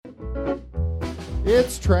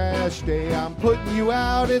It's trash day, I'm putting you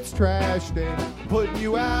out, it's trash day. Putting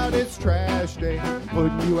you out, it's trash day.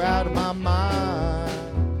 Putting you out of my mind.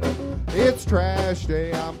 It's trash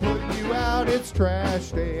day, I'm putting you out, it's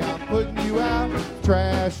trash day. I'm putting you out,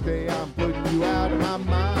 trash day. I'm putting you out of my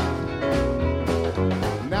mind.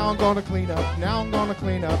 Now I'm gonna clean up, now I'm gonna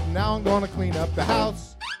clean up, now I'm gonna clean up the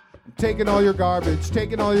house. I'm taking all your garbage,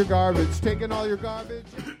 taking all your garbage, taking all your garbage.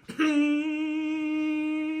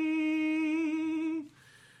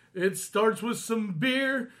 It starts with some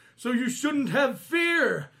beer, so you shouldn't have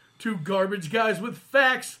fear. Two garbage guys with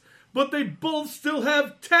facts, but they both still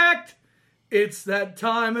have tact. It's that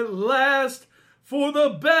time at last for the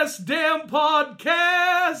best damn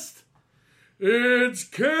podcast. It's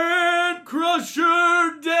Can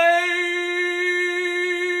Crusher Day!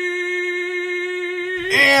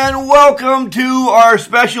 And welcome to our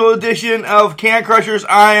special edition of Can Crushers.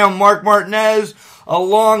 I am Mark Martinez,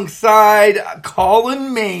 alongside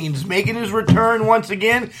Colin Maines, making his return once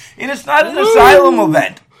again, and it's not an Asylum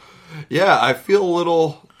event. Yeah, I feel a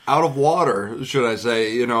little out of water, should I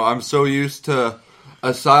say. You know, I'm so used to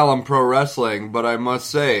Asylum Pro Wrestling, but I must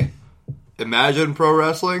say, Imagine Pro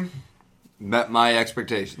Wrestling met my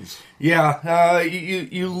expectations. Yeah,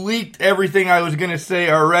 you leaked everything I was going to say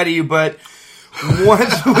already, but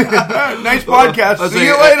once we... nice podcast. See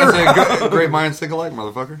you later. Great minds think alike,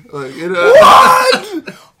 motherfucker.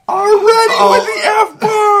 What? Already with the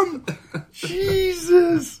F-bomb?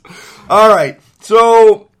 Jesus. All right,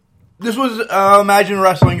 so this was Imagine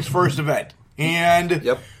Wrestling's first event,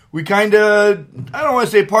 and we kind of, I don't want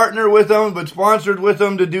to say partner with them, but sponsored with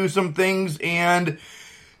them to do some things, and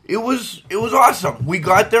it was awesome. We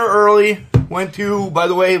got there early, went to, by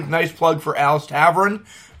the way, nice plug for Al's Tavern.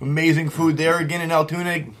 Amazing food there again in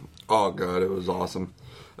Altoona. Oh, God, it was awesome.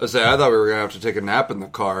 I thought we were going to have to take a nap in the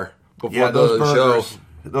car before those the burgers, show.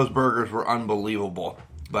 Those burgers were unbelievable,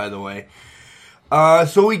 by the way.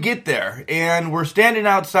 So we get there, and we're standing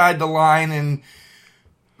outside the line, and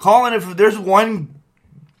Colin, if there's one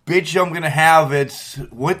bitch I'm going to have, it's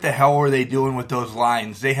what the hell were they doing with those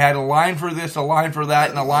lines? They had a line for this, a line for that,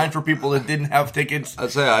 and a line for people that didn't have tickets.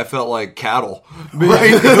 I felt like cattle.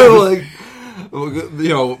 Right? Like, you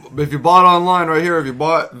know, if you bought online right here, if you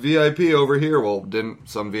bought VIP over here, well, didn't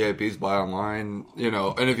some VIPs buy online? You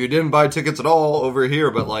know, and if you didn't buy tickets at all over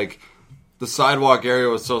here, but like the sidewalk area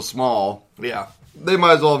was so small, Yeah. they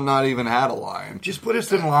might as well have not even had a line. Just put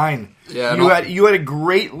us in line. Yeah, you had a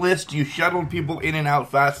great list. You shuttled people in and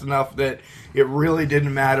out fast enough that it really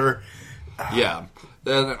didn't matter. Yeah.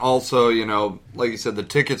 And also, you know, like you said, the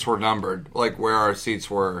tickets were numbered, like where our seats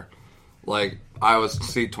were. Like, I was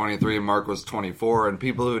seat 23, Mark was 24, and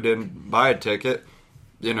people who didn't buy a ticket,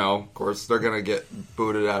 you know, of course, they're going to get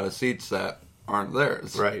booted out of seats that aren't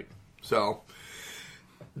theirs. Right. So,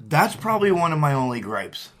 that's probably one of my only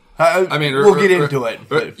gripes. We'll get into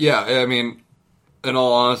it. Yeah, I mean, in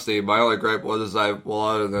all honesty, my only gripe was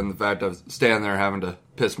other than the fact of standing there having to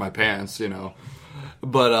piss my pants, you know.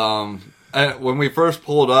 But when we first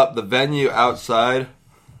pulled up, the venue outside,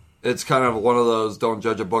 it's kind of one of those don't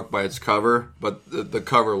judge a book by its cover, but the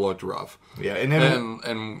cover looked rough. Yeah,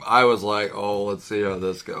 and I was like, oh, let's see how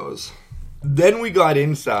this goes. Then we got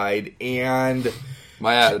inside, and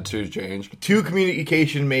my attitude changed. Two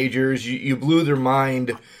communication majors, you blew their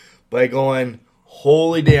mind by going,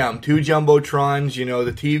 holy damn, two Jumbotrons, you know,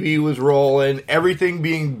 the TV was rolling, everything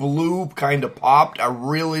being blue kind of popped. I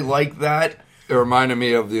really liked that. It reminded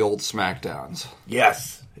me of the old SmackDowns.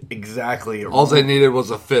 Yes, exactly. All they needed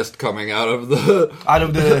was a fist coming out of the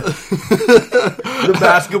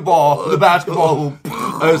basketball. The basketball.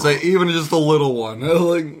 I would say even just a little one.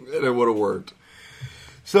 Like, it would have worked.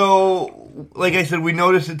 So, like I said, we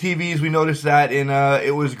noticed the TVs, we noticed that, and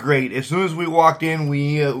it was great. As soon as we walked in,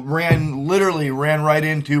 we ran right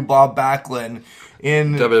into Bob Backlund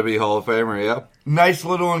in WWE Hall of Famer, yeah. Nice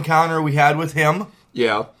little encounter we had with him.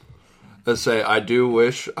 Yeah. I do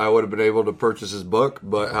wish I would have been able to purchase his book,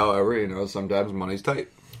 but however, you know, sometimes money's tight.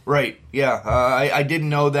 Right, yeah. I didn't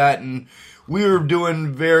know that, and we were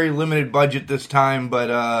doing very limited budget this time,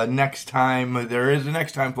 but next time, there is a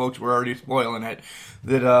next time, folks, we're already spoiling it,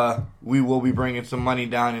 that we will be bringing some money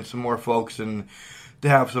down and some more folks and to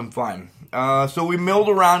have some fun. So we milled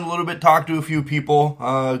around a little bit, talked to a few people,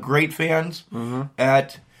 great fans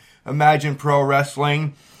at Imagine Pro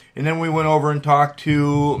Wrestling. And then we went over and talked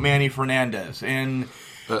to Manny Fernandez. And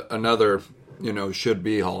another, you know,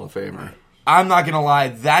 should-be Hall of Famer. I'm not going to lie,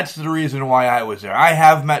 that's the reason why I was there. I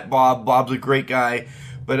have met Bob. Bob's a great guy.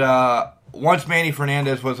 But once Manny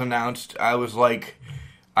Fernandez was announced, I was like,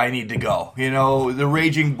 I need to go. You know, the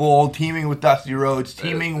Raging Bull, teaming with Dusty Rhodes,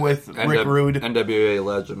 teaming with Rick Rude. NWA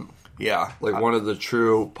legend. Yeah. Like one of the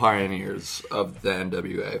true pioneers of the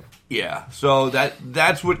NWA. Yeah, so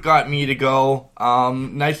that's what got me to go.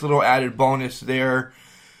 Nice little added bonus there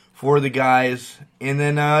for the guys. And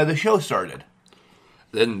then the show started.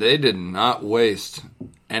 Then they did not waste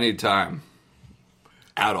any time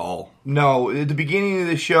at all. No, at the beginning of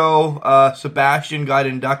the show, Sebastian got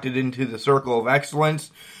inducted into the Circle of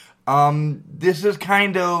Excellence. This is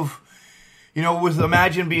kind of, with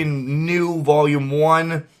Imagine being new, Volume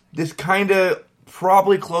 1, this kind of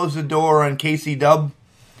probably closed the door on KC Dub.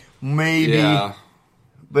 Maybe. Yeah.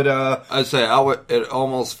 But, I'd say it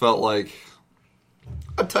almost felt like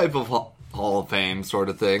a type of Hall of Fame sort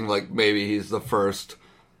of thing. Like maybe he's the first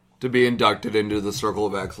to be inducted into the Circle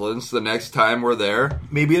of Excellence. The next time we're there,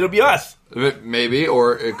 maybe it'll be us. Maybe,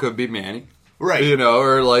 or it could be Manny. Right. I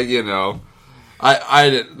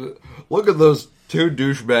didn't look at those two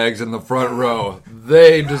douchebags in the front row.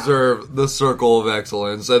 They deserve the Circle of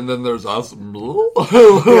Excellence, and then there's us. Like,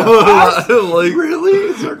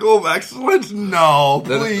 really? Circle of Excellence? No,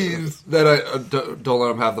 please. Then I don't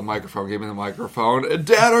let him have the microphone. Give me the microphone.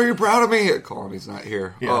 Dad, are you proud of me? Call him. He's not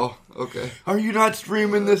here. Yeah. Oh, okay. Are you not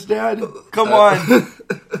streaming this, Dad? Come on.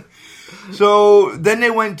 So then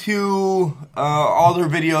they went to all their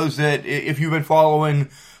videos that, if you've been following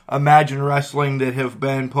Imagine Wrestling, that have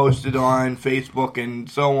been posted on Facebook and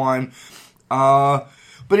so on.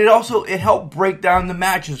 But it helped break down the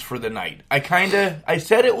matches for the night. I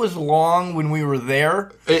said it was long when we were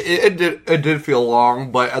there. It did feel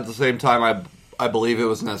long, but at the same time, I believe it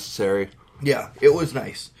was necessary. Yeah, it was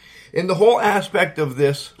nice. And the whole aspect of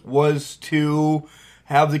this was to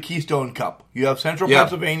have the Keystone Cup. You have Central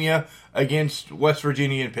Pennsylvania against West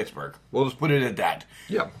Virginia and Pittsburgh. We'll just put it at that.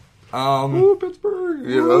 Yeah. Woo, Pittsburgh!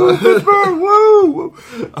 Woo, Pittsburgh! Woo!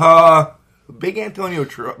 Big Antonio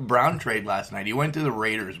Brown trade last night. He went to the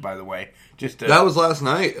Raiders, by the way. That was last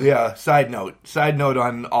night. Yeah. Side note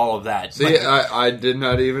on all of that. See, I did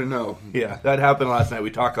not even know. Yeah, that happened last night.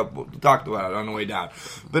 We talked about it on the way down.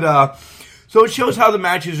 But so it shows how the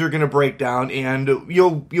matches are going to break down, and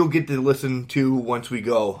you'll get to listen to once we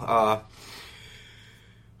go. All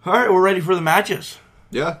right, we're ready for the matches.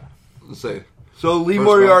 Yeah. Let's see. So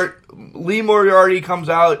Lee Moriarty comes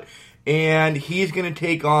out, and he's going to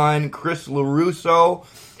take on Chris LaRusso.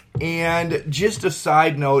 And just a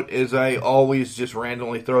side note, as I always just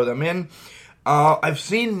randomly throw them in, I've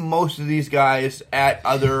seen most of these guys at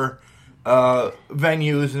other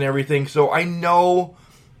venues and everything, so I know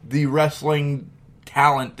the wrestling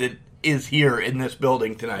talent that is here in this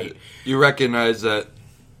building tonight. You recognize that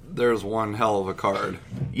there's one hell of a card.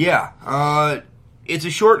 Yeah. It's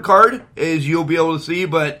a short card, as you'll be able to see,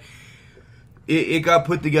 but it got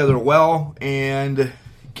put together well, and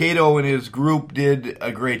Kato and his group did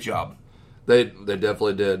a great job. They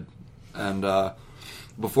definitely did. And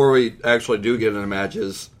before we actually do get into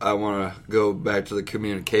matches, I want to go back to the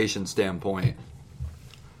communication standpoint.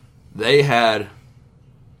 They had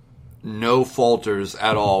no falters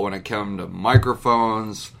at all when it came to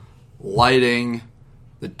microphones, lighting,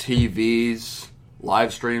 the TVs,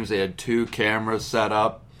 live streams. They had 2 cameras set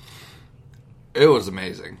up. It was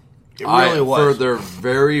amazing. It really was. For their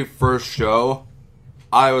very first show,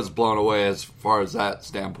 I was blown away as far as that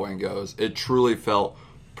standpoint goes. It truly felt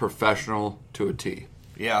professional to a T.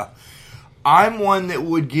 Yeah. I'm one that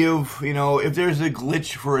would give, if there's a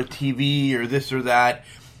glitch for a TV or this or that,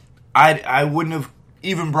 I wouldn't have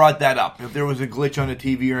even brought that up. If there was a glitch on a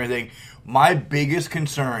TV or anything, my biggest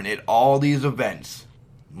concern at all these events,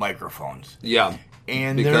 microphones. Yeah.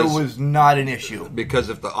 And there was not an issue. Because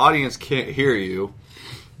if the audience can't hear you,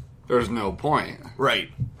 there's no point. Right.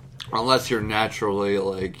 Unless you're naturally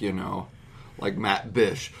like Matt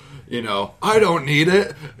Bish. I don't need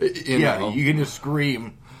it. You can just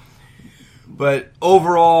scream. But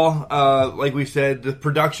overall, like we said, the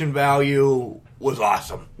production value was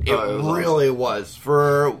awesome. It really was.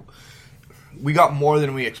 We got more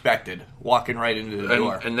than we expected walking right into the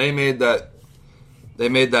door. And they made that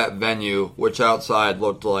venue, which outside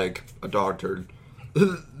looked like a dog turd.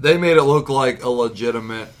 They made it look like a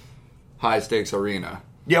legitimate high-stakes arena.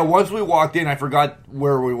 Yeah, once we walked in, I forgot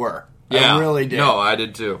where we were. Yeah. I really did. No, I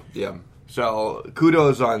did too. Yeah. So,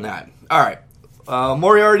 kudos on that. All right.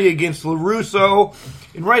 Moriarty against LaRusso.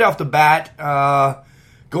 And right off the bat,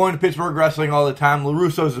 going to Pittsburgh Wrestling all the time,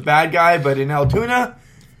 LaRusso's a bad guy, but in Altoona,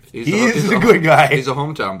 he's a good guy. He's a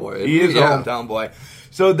hometown boy. He is a hometown boy.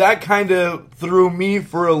 So that kind of threw me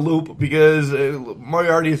for a loop because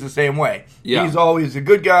Moriarty is the same way. Yeah. He's always a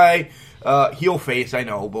good guy. Heel face, I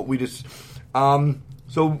know, but we just...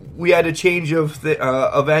 so we had a change of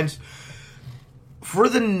events. For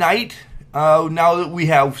the night, now that we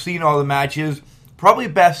have seen all the matches, probably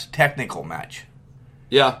best technical match.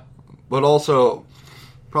 Yeah, but also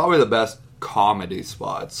probably the best comedy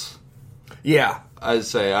spots. Yeah.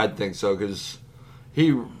 I'd think so, because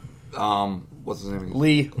he, what's his name?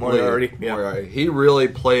 Lee Moriarty. Yeah. Moriarty. He really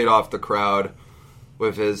played off the crowd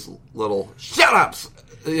with his little shut-ups,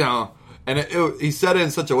 and he said it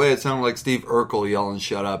in such a way it sounded like Steve Urkel yelling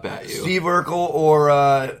 "shut up" at you. Steve Urkel, or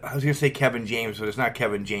I was going to say Kevin James, but it's not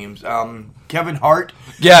Kevin James. Kevin Hart.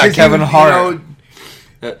 Yeah, Kevin Hart.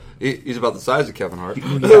 He's about the size of Kevin Hart.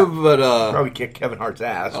 Yeah. But probably kick Kevin Hart's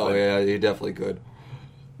ass. Oh, yeah, he definitely could.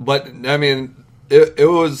 But, I mean, it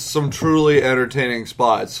was some truly entertaining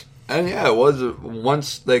spots. And, yeah, it was.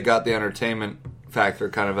 Once they got the entertainment factor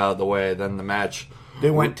kind of out of the way, then the match...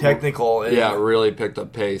 They went technical. It really picked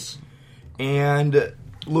up pace. And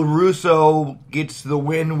LaRusso gets the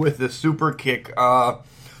win with the super kick. Like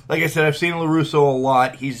I said, I've seen LaRusso a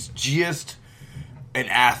lot. He's just an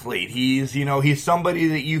athlete. He's somebody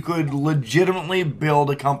that you could legitimately build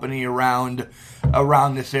a company around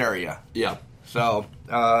this area. Yeah. So,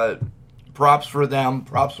 props for them.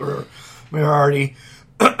 Props for Moriarty.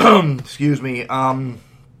 Excuse me.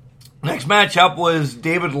 Next matchup was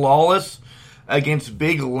David Lawless against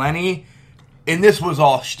Big Lenny, and this was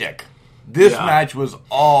all shtick. This match was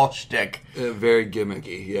all shtick. Very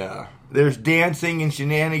gimmicky, yeah. There's dancing and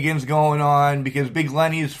shenanigans going on because Big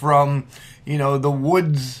Lenny's from, the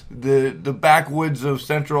woods, the backwoods of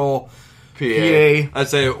central PA. I'd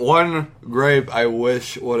say one gripe I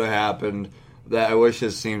wish would have happened, that I wish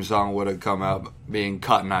his theme song would have come out being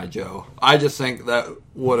Cotton Eye Joe. I just think that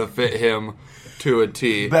would have fit him to a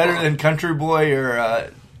T. Better than Country Boy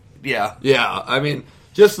or, yeah. Yeah, I mean,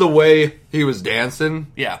 just the way he was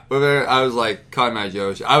dancing. Yeah. With it, I was like, Cotton Eye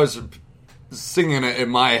Joe. I was singing it in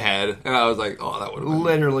my head, and I was like, oh, that would have been...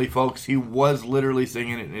 Literally, folks, he was literally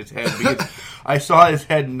singing it in his head, because I saw his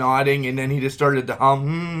head nodding, and then he just started to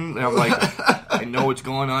hum, and I'm like, I know what's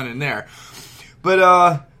going on in there.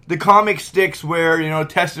 But, the comic sticks where,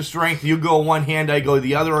 test of strength, you go one hand, I go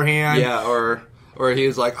the other hand. Yeah, or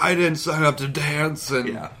he's like, I didn't sign up to dance,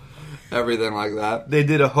 and everything like that. They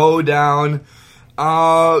did a hoedown.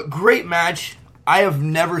 Great match. I have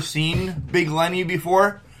never seen Big Lenny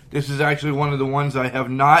before. This is actually one of the ones I have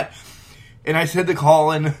not. And I said to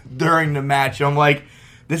Colin during the match, I'm like,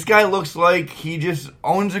 this guy looks like he just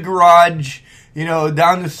owns a garage,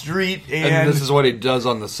 down the street. And this is what he does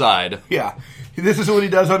on the side. Yeah. This is what he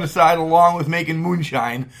does on the side along with making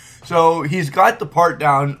moonshine. So he's got the part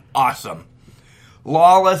down awesome.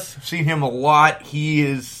 Lawless, seen him a lot. He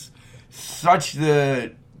is such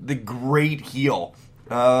the great heel.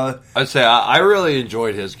 I'd say I really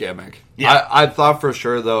enjoyed his gimmick. Yeah. I thought for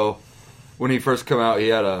sure, though, when he first came out, he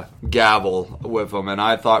had a gavel with him, and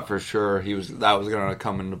I thought for sure that was going to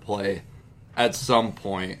come into play at some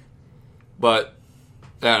point. But,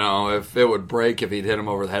 if it would break, if he'd hit him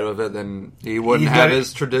over the head with it, then he wouldn't have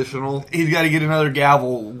his traditional... He's got to get another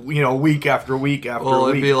gavel, week after week after week. Well,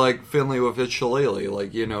 it'd be like Finley with his shillelagh.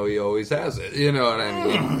 Like, he always has it. You know what I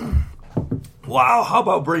mean? Wow, how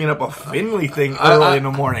about bringing up a Finley thing early in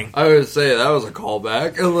the morning? I would say that was a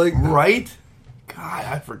callback. Right?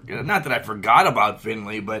 God, not that I forgot about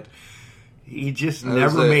Finley, but he just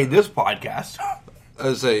never made this podcast. I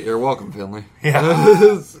would say, you're welcome, Finley.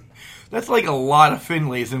 Yeah. That's like a lot of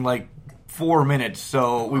Finleys in 4 minutes,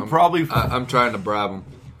 so we probably... I'm trying to brab him.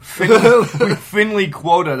 We Finley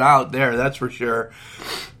quoted out there, that's for sure.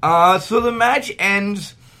 So the match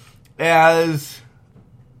ends as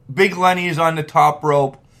Big Lenny is on the top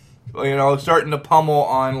rope, starting to pummel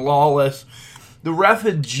on Lawless. The ref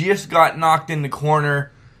had just got knocked in the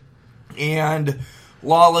corner, and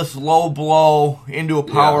Lawless low blow into a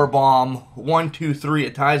power bomb. 1, 2, 3,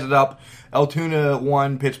 it ties it up. Altoona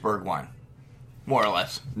won, Pittsburgh won. More or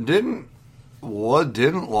less. Didn't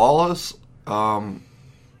Lawless, it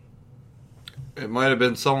might have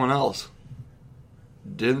been someone else.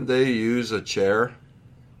 Didn't they use a chair?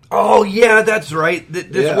 Oh, yeah, that's right.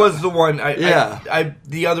 This was the one.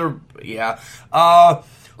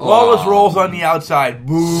 Lawless rolls on the outside.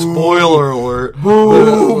 Boo. Spoiler alert.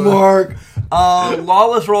 Boo, Mark.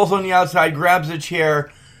 Lawless rolls on the outside, grabs a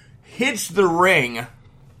chair, hits the ring,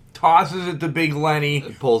 tosses it to Big Lenny.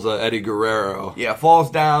 It pulls a Eddie Guerrero. Yeah,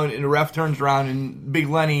 falls down, and the ref turns around, and Big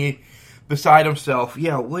Lenny, beside himself,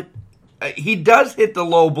 what? He does hit the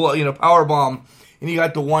low blow, power bomb, and he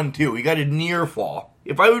got the 1-2. He got a near fall.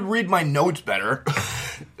 If I would read my notes better,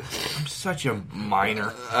 I'm such a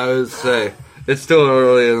minor. I would say, it's still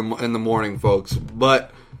early in the morning, folks,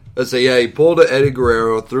 but let's say, he pulled an Eddie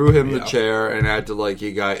Guerrero, threw him the chair, and acted like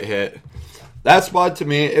he got hit. That spot, to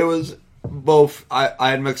me, it was both, I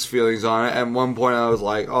had mixed feelings on it. At one point, I was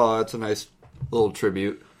like, oh, that's a nice little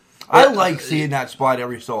tribute. I like seeing that spot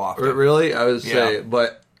every so often. Really? I would say, Yeah.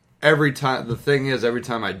 but every time, the thing is, every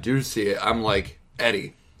time I do see it, I'm like,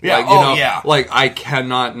 Eddie. Yeah, Like, yeah. Like, I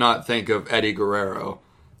cannot not think of Eddie Guerrero.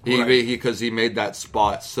 Right. Because he made that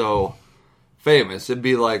spot so famous. It'd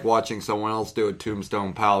be like watching someone else do a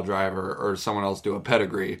tombstone pile driver or someone else do a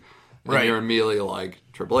pedigree. And Right. you're immediately like,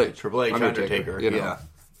 Triple H. Undertaker, you know? yeah.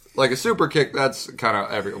 Like a super kick, that's kind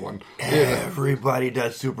of everyone. Everybody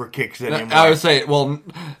does super kicks anymore. I would say, well,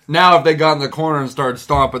 now if they got in the corner and started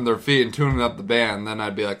stomping their feet and tuning up the band, then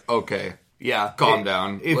I'd be like, okay, yeah, calm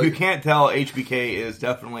down. If Like, you can't tell, HBK is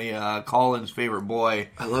definitely Colin's favorite boy.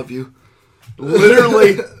 I love you.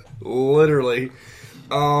 Literally, literally.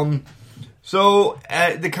 So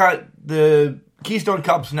the Keystone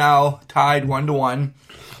Cup's now tied 1-1.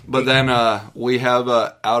 But then we have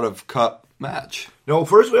a out of cup match. No,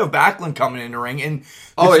 first we have Backlund coming in the ring, and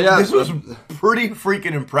this was pretty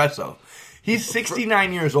freaking impressive. He's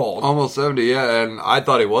 69 years old. Almost 70, yeah, and I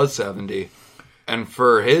thought he was 70. And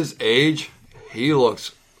for his age, he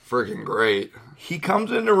looks freaking great. He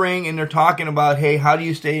comes in the ring, and they're talking about, hey, how do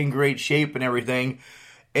you stay in great shape and everything?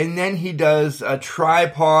 And then he does a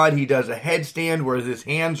tripod. He does a headstand where his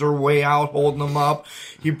hands are way out holding him up.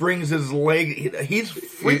 He brings his leg. He's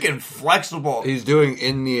freaking flexible. He's doing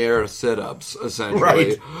in-the-air sit-ups, essentially.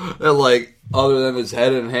 Right. And, like, other than his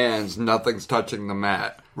head and hands, nothing's touching the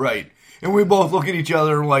mat. Right. And we both look at each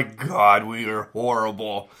other like, God, we are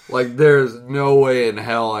horrible. Like, there's no way in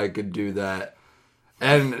hell I could do that.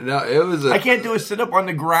 And no, it was I can't do a sit-up on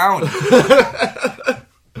the ground.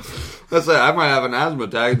 Let's say I might have an asthma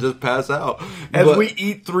attack and just pass out. As we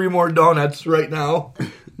eat 3 more donuts right now.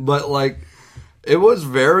 But, like, it was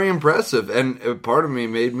very impressive. And part of me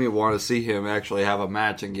made me want to see him actually have a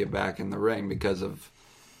match and get back in the ring because of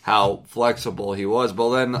how flexible he was. But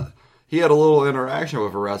then he had a little interaction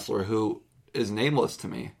with a wrestler who is nameless to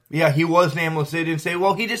me. Yeah, he was nameless. They didn't say,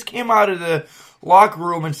 well, he just came out of the locker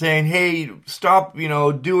room and saying, hey, stop,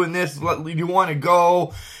 doing this. You want to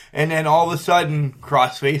go? And then all of a sudden,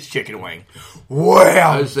 cross-face chicken wing.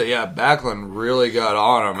 Wow! I would say, yeah, Backlund really got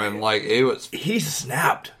on him, and like he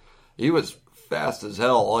snapped. He was fast as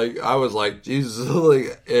hell. Like I was like, Jesus!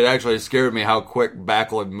 Like, it actually scared me how quick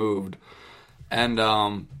Backlund moved. And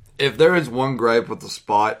if there is one gripe with the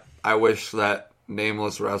spot, I wish that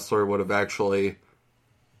nameless wrestler would have actually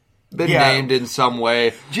been named in some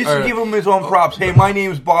way. Just to give him his own props. Hey, my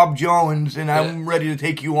name's Bob Jones, and I'm ready to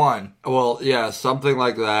take you on. Well, yeah, something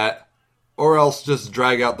like that. Or else just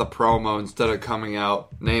drag out the promo instead of coming out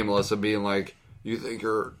nameless and being like, you think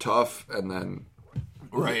you're tough, and then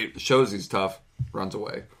shows he's tough, runs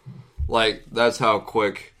away. Like, that's how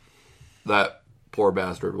quick that poor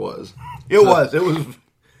bastard was. It was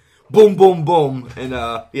boom, boom, boom. And,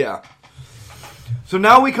 yeah. So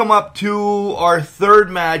now we come up to our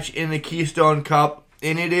third match in the Keystone Cup,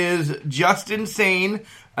 and it is Justin Sane,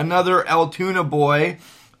 another Altoona boy,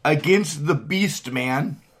 against the Beast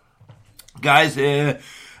Man. Guys,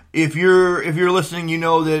 if you're listening, you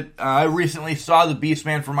know that I recently saw the Beast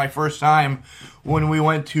Man for my first time when we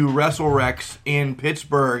went to WrestleRex in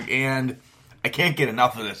Pittsburgh, and I can't get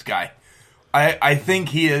enough of this guy. I think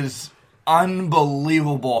he is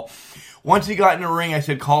unbelievable. Once he got in the ring, I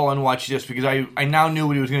said, Colin, watch this, because I now knew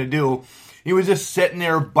what he was going to do. He was just sitting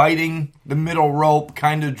there biting the middle rope,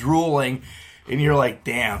 kind of drooling, and you're like,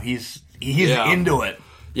 damn, he's into it.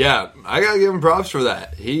 Yeah, I gotta give him props for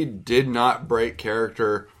that. He did not break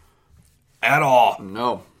character At all.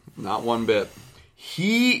 No, not one bit.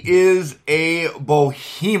 He is a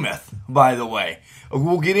behemoth, by the way.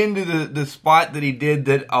 We'll get into the spot that he did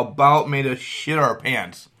that about made us shit our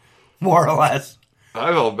pants, more or less.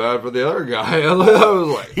 I felt bad for the other guy. I was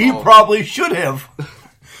like, He probably should have.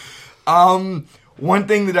 One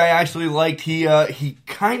thing that I actually liked, he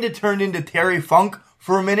kind of turned into Terry Funk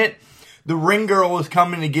for a minute. The ring girl was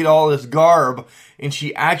coming to get all this garb, and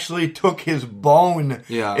she actually took his bone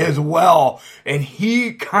as well. And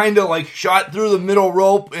he kind of like shot through the middle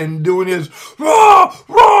rope and doing his rah,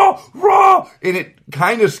 rah, rah. And it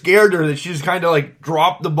kind of scared her that she just kind of like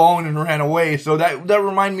dropped the bone and ran away. So that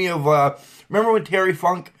reminded me of, remember when Terry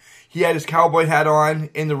Funk, he had his cowboy hat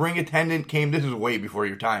on, and the ring attendant came, this is way before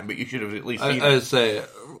your time, but you should have at least seen it. I'd say,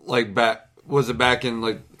 like, was it back in,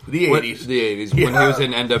 like, the 80s. The 80s, when he was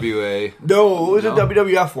in NWA. No, it was a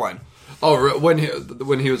WWF one. Oh, when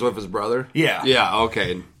he was with his brother? Yeah. Yeah,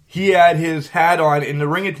 okay. He had his hat on, and the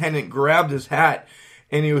ring attendant grabbed his hat,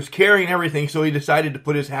 and he was carrying everything, so he decided to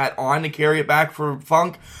put his hat on to carry it back for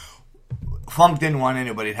Funk. Funk didn't want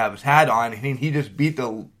anybody to have his hat on, and he just beat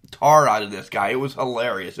the tar out of this guy. It was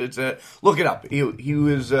hilarious. Look it up. He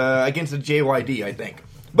was against the JYD, I think.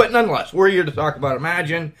 But nonetheless, we're here to talk about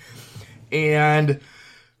Imagine. And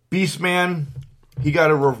Beastman, he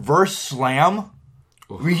got a reverse slam.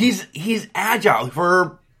 He's agile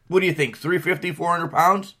for, what do you think, 350, 400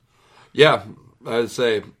 pounds? Yeah, I'd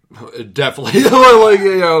say definitely. Like,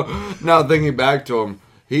 you know, now thinking back to him,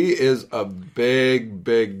 he is a big,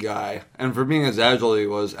 big guy. And for being as agile as he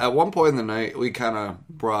was, at one point in the night, we kind of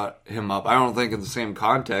brought him up. I don't think in the same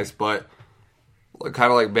context, but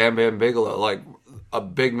kind of like Bam Bam Bigelow, like a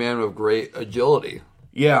big man with great agility.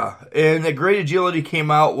 Yeah, and the great agility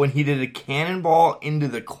came out when he did a cannonball into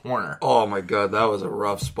the corner. Oh my God, that was a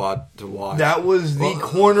rough spot to watch. That was the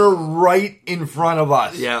corner right in front of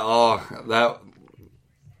us. Yeah, that...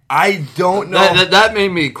 I don't know. That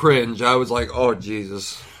made me cringe. I was like, oh,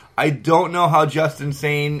 Jesus. I don't know how Justin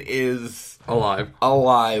Sane is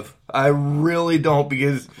alive. I really don't,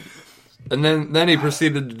 because... And then he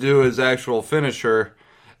proceeded to do his actual finisher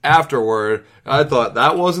afterward. I thought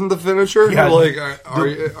that wasn't the finisher? Yeah, like,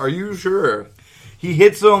 are you sure? He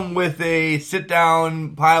hits him with a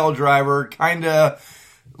sit-down pile driver, kind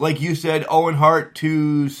of, like you said, Owen Hart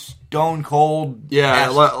to Stone Cold. Yeah,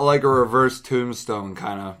 like a reverse tombstone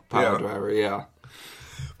kind of pile driver, yeah.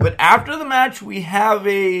 But after the match, we have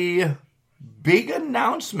a big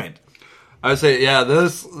announcement. I say, yeah,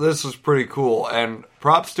 this is pretty cool, and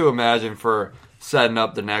props to Imagine for setting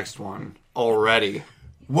up the next one already.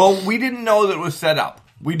 Well, we didn't know that it was set up.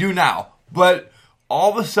 We do now. But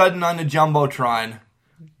all of a sudden on the Jumbotron,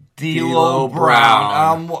 D'Lo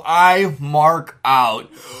Brown. I mark out.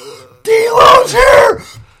 D'Lo's here!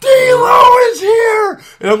 D'Lo is here!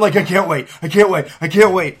 And I'm like, I can't wait.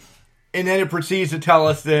 And then it proceeds to tell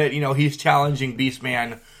us that, he's challenging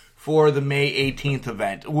Beastman for the May 18th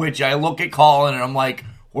event, which I look at Colin and I'm like,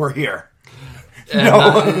 we're here.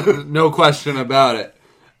 No question about it.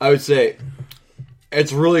 I would say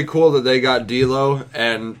it's really cool that they got D'Lo,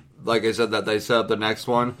 and like I said, that they set up the next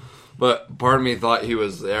one. But part of me thought he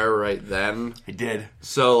was there right then. I did.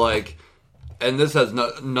 So, like, and this has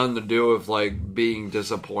nothing to do with, like, being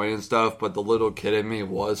disappointed and stuff, but the little kid in me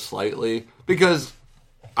was slightly, because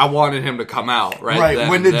I wanted him to come out right then.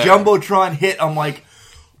 When the Jumbotron hit, I'm like,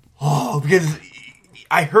 oh, because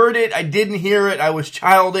I heard it, I didn't hear it, I was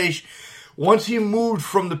childish. Once he moved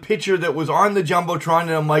from the picture that was on the Jumbotron,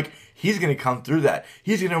 and I'm like, he's going to come through that.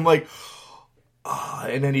 I'm like, oh,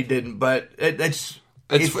 and then he didn't, but it's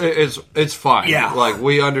fine. Yeah. Like,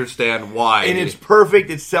 we understand why. And it's perfect.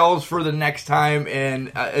 It sells for the next time,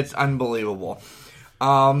 and it's unbelievable.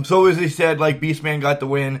 So as they said, like, Beastman got the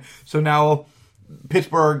win. So now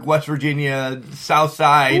Pittsburgh, West Virginia, South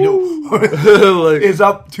Side is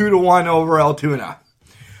up 2-1 over Altoona.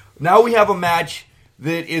 Now we have a match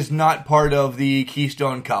that is not part of the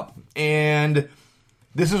Keystone Cup. And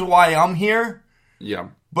this is why I'm here. Yeah.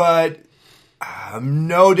 But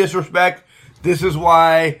no disrespect. This is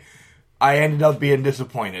why I ended up being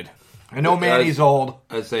disappointed. I know Manny's old.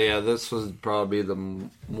 I'd say, yeah, this would probably be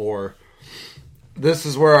this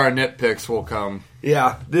is where our nitpicks will come.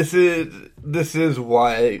 Yeah, this is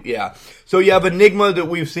why, yeah. So you have Enigma that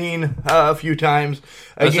we've seen a few times.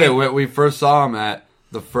 I'd say we first saw him at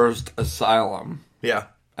the first Asylum. Yeah.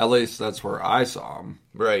 At least that's where I saw him.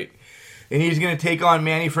 Right. And he's going to take on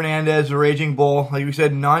Manny Fernandez, the Raging Bull. Like we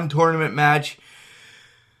said, non-tournament match.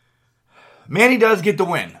 Manny does get the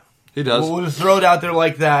win. He does. We'll just throw it out there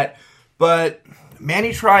like that. But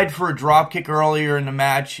Manny tried for a drop kick earlier in the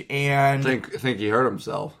match, and I think he hurt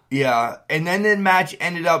himself. Yeah, and then the match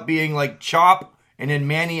ended up being like chop, and then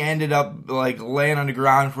Manny ended up like laying on the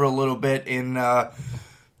ground for a little bit in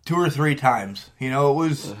 2 or 3 times. It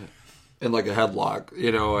was in like a headlock,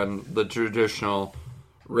 and the traditional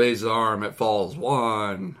raise the arm, it falls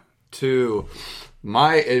 1, 2.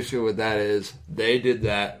 My issue with that is they did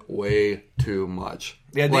that way too much.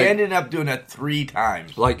 Yeah, they ended up doing that 3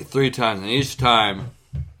 times. Like 3 times, and each time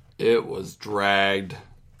it was dragged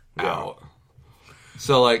out.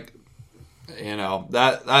 So, like,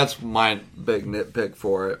 that's my big nitpick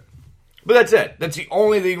for it. But that's it. That's the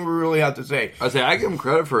only thing we really have to say. I give him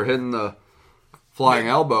credit for hitting the flying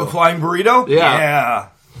elbow. The flying burrito? Yeah.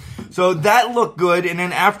 So that looked good, and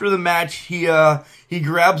then after the match, he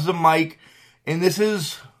grabs the mic, and this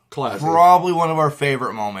is classic. Probably one of our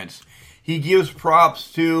favorite moments. He gives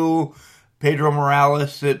props to Pedro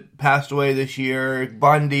Morales that passed away this year,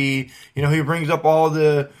 Bundy. He brings up all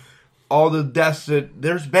the deaths that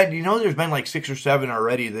there's been. There's been like 6 or 7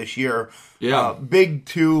 already this year. Yeah, big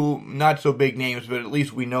 2, not so big names, but at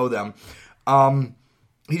least we know them.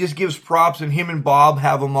 He just gives props, and him and Bob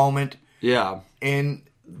have a moment. Yeah, and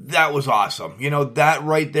that was awesome. That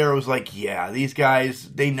right there was like, yeah, these guys,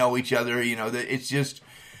 they know each other. It's just,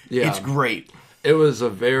 it's great. it was a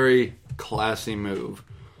very classy move.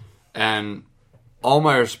 And all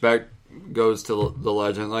my respect goes to the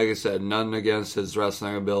legend. Like I said, nothing against his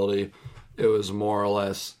wrestling ability. It was more or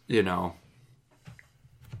less,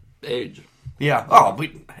 age. Yeah. Oh, but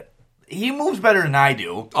he moves better than I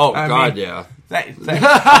do. Oh, I God, mean, yeah.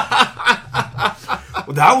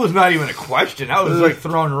 Well, that was not even a question. That was like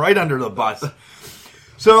thrown right under the bus.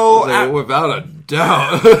 So, Without a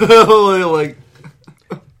doubt. like,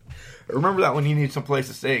 remember that when he needs some place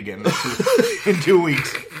to stay again in 2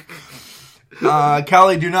 weeks.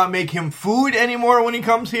 Callie, do not make him food anymore when he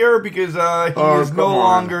comes here because he is no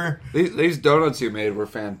longer. These donuts you made were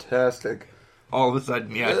fantastic. All of a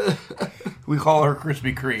sudden, yeah. We call her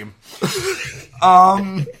Krispy Kreme.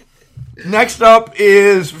 Next up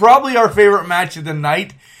is probably our favorite match of the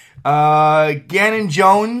night. Gannon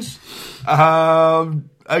Jones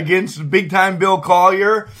against Big Time Bill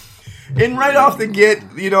Collier. And right off the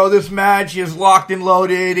get, this match is locked and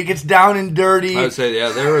loaded. It gets down and dirty. I would say,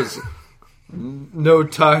 yeah, there was no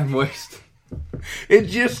time waste.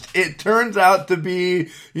 It turns out to be,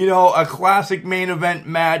 a classic main event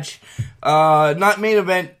match. Not main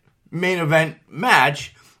event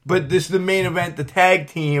match, but this is the main event, the tag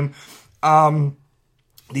team.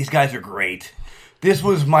 These guys are great. This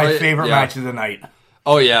was my favorite match of the night.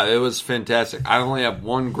 Oh, yeah, it was fantastic. I only have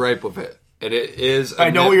one gripe with it. And it is I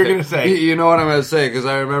know what you're going to say. You know what I'm going to say, because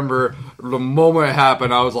I remember the moment it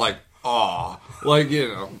happened, I was like, oh. Like,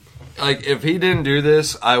 like, if he didn't do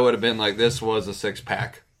this, I would have been like, this was a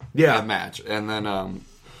six-pack match. And then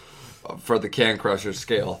for the Can Crusher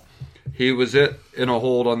scale, he was in a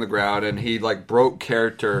hold on the ground, and he, broke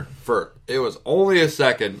character for, it was only a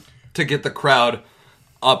second to get the crowd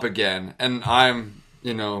up again. And I'm,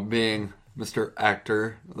 being Mr.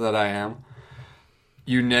 Actor that I am,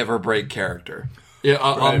 you never break character. Right.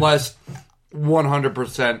 Unless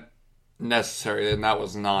 100% necessary, and that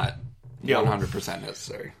was not 100%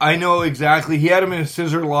 necessary. I know exactly. He had him in a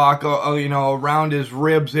scissor lock, around his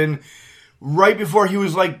ribs, and right before he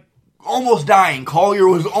was almost dying, Collier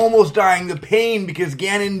was almost dying. The pain because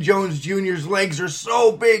Gannon Jones Jr.'s legs are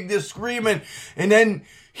so big, this screaming, and then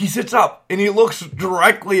he sits up and he looks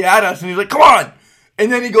directly at us, and he's like, "Come on!"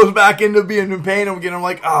 And then he goes back into being in pain again. I'm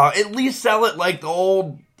like, at least sell it like the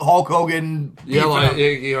old Hulk Hogan. Yeah,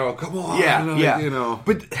 come on. Yeah.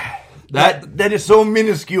 But that is so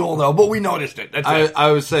minuscule, though. But we noticed it. That's it.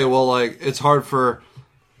 I would say, it's hard for,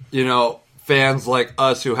 fans like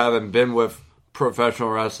us who haven't been with professional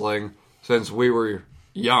wrestling since we were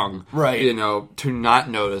young. Right. To not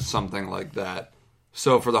notice something like that.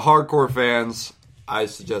 So for the hardcore fans, I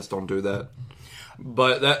suggest don't do that.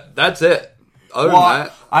 But that's it. Other than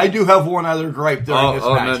that, I do have one other gripe during this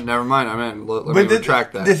match. No, never mind. Let me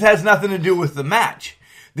retract that. This has nothing to do with the match.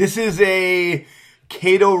 This is a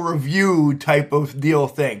Cato review type of deal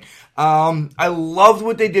thing. I loved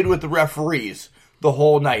what they did with the referees the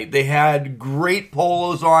whole night. They had great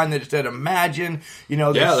polos on that said "Imagine." They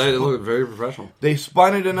looked very professional. They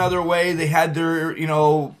spun it another way. They had their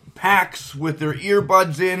packs with their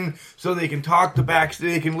earbuds in so they can talk to backstage.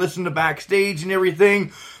 They can listen to backstage and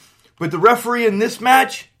everything. But the referee in this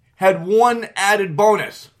match had one added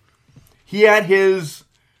bonus. He had his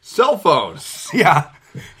cell phone. Yeah.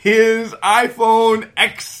 His iPhone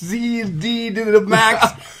XZD to the max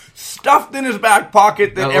stuffed in his back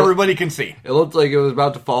pocket that everybody can see. It looked like it was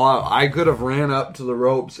about to fall out. I could have ran up to the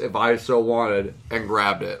ropes if I so wanted and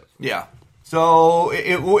grabbed it. Yeah. So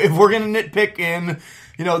if we're going to nitpick in,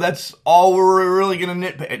 that's all we're really going to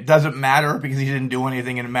nitpick. It doesn't matter because he didn't do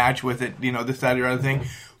anything in a match with it, this, that, or other thing.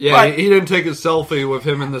 Yeah, but he didn't take a selfie with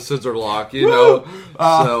him in the scissor lock, So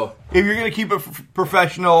if you're going to keep it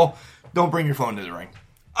professional, don't bring your phone to the ring.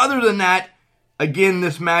 Other than that, again,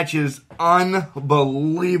 this match is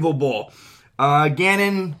unbelievable.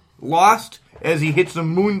 Gannon lost as he hits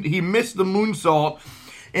he missed the moonsault.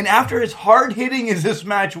 And after as hard hitting as this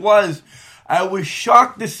match was, I was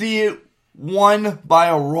shocked to see it won by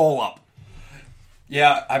a roll-up.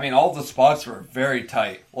 Yeah, all the spots were very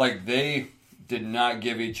tight. They did not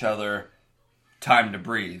give each other time to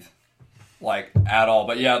breathe, at all.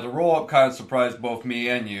 But yeah, the roll-up kind of surprised both me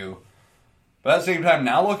and you. But at the same time,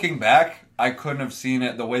 now looking back, I couldn't have seen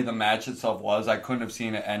it the way the match itself was. I couldn't have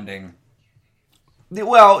seen it ending.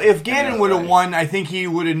 Well, if Gannon would have won, I think he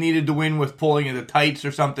would have needed to win with pulling of the tights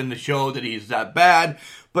or something to show that he's that bad.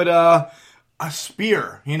 But a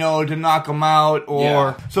spear, to knock him out.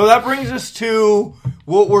 So that brings us to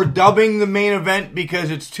what we're dubbing the main event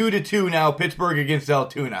because it's 2-2 now, Pittsburgh against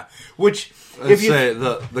Altoona. Which,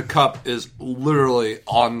 the cup is literally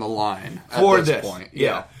on the line for at this point.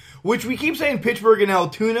 Yeah. Which we keep saying Pittsburgh and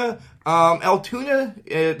Altoona, Altoona,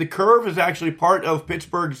 the Curve is actually part of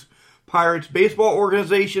Pittsburgh's Pirates baseball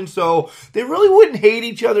organization, so they really wouldn't hate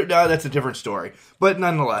each other. No, that's a different story. But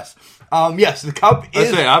nonetheless, yes, the Cup I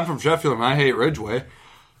is... say, I'm from Sheffield and I hate Ridgeway.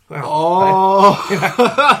 Well, Oh.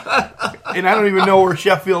 and I don't even know where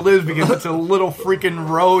Sheffield is because it's a little freaking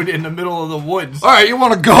road in the middle of the woods. All right, you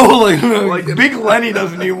want to go? Like, Big Lenny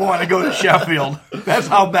doesn't even want to go to Sheffield. That's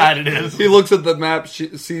how bad it is. He looks at the map,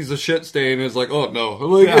 sees a shit stain, and is like, "Oh no!"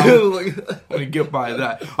 Let me get by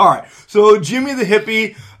that. All right, so Jimmy the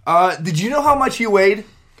Hippie, did you know how much he weighed?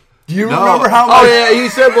 Do you remember how much? Oh yeah, he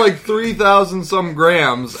said like 3,000 some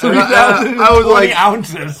grams. 3,000 I was like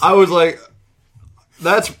ounces. I was like,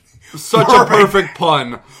 that's such Perfect. a perfect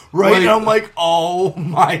pun, Right? Like, And I'm like, oh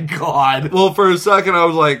my God. well, for a second, I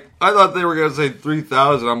was like, I thought they were gonna say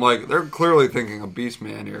 3,000. I'm like, they're clearly thinking of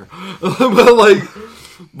Beastman here,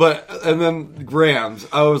 and then grams.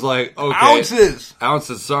 I was like, okay, ounces.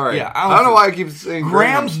 Sorry, Yeah, I don't know ounces. why I keep saying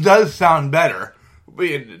Grams does sound better.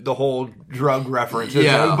 The whole drug reference.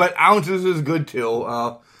 Yeah. But ounces is good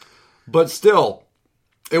too. But still,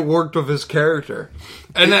 it worked with his character.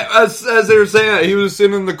 And as they were saying that, he was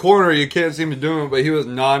sitting in the corner. You can't see him doing it, but he was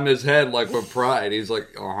nodding his head like with pride. He's like,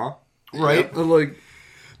 right. Yep. Like,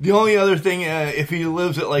 The only other thing, if he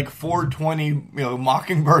lives at like 420,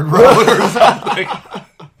 Mockingbird Road or something,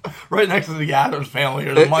 right next to the Adams Family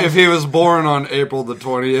or the if he was born on April the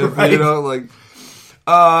 20th, Right. like.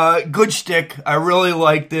 Good shtick. I really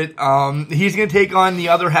liked it. He's going to take on the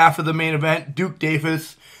other half of the main event, Duke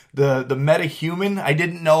Davis, the metahuman. I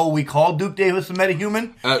didn't know we called Duke Davis the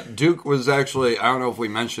metahuman. Duke was actually, I don't know if we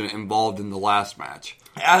mentioned it, involved in the last match.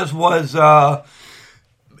 As was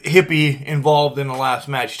Hippie involved in the last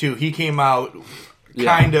match too. He came out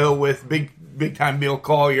kind of with big time Bill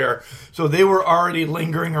Collier. So they were already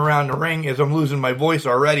lingering around the ring as I'm losing my voice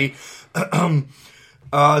already.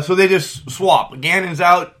 So they just swap. Gannon's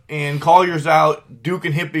out and Collier's out. Duke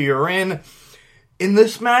and Hippie are in. In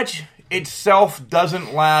this match itself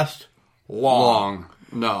doesn't last long.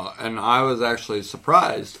 No, and I was actually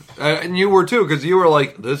surprised. And you were too, because you were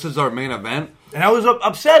like, this is our main event. And I was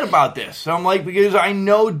upset about this. So I'm like, because I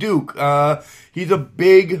know Duke. He's a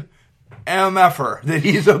big MFer. That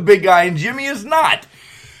he's a big guy, and Jimmy is not.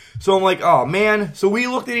 So I'm like, oh, man. So we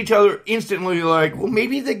looked at each other instantly like, well,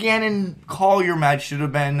 maybe the Gannon-Collier match should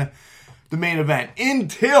have been the main event.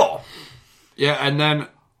 Until Yeah, and then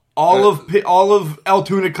all of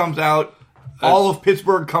Altoona comes out. All of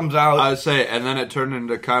Pittsburgh comes out. I would say, and then it turned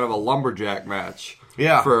into kind of a lumberjack match.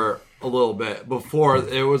 Yeah. For a little bit before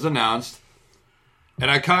it was announced.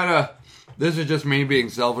 And I kind of, this is just me being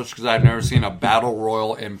selfish because I've never seen a battle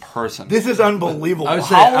royal in person. This is unbelievable. I would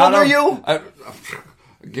say, How old are you?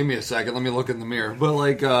 Give me a second. Let me look in the mirror. But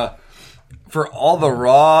like, for all the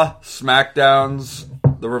Raw, SmackDowns,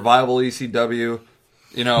 the Revival ECW,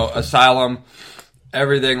 Asylum,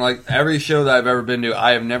 everything, like every show that I've ever been to,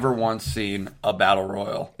 I have never once seen a battle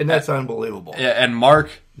royal. And that's unbelievable. Yeah, and Mark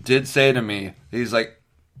did say to me, he's like,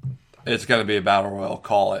 it's going to be a battle royal,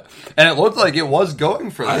 call it. And it looked like it was going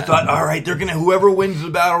for that. I thought, all right, they're going to, whoever wins the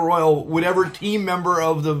battle royal, whatever team member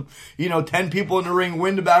of the, 10 people in the ring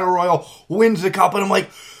win the battle royal, wins the cup. And I'm like,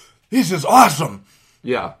 this is awesome.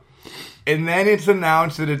 Yeah. And then it's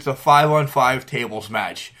announced that it's a 5-on-5 tables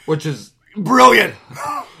match. Which is brilliant.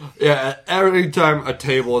 Yeah, every time a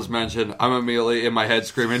table is mentioned, I'm immediately in my head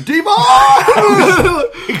screaming, Devon!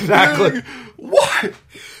 Exactly. What?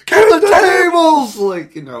 Get the tables!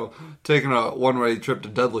 Like, taking a one-way trip to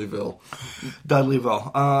Dudleyville.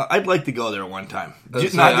 I'd like to go there one time.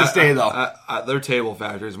 Not Not to stay, though. Their table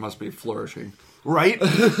factories must be flourishing. Right?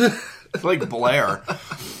 It's like Blair.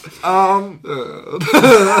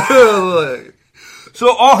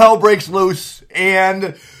 So all hell breaks loose,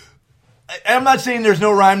 and I'm not saying there's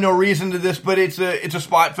no rhyme, no reason to this, but it's a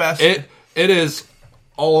spot fest. It is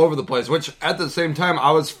all over the place, which at the same time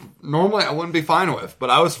I wouldn't be fine with, but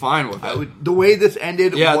I was fine with it. The way this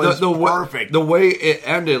ended was perfect. The way it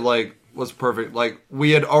ended was perfect. Like,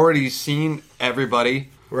 we had already seen everybody,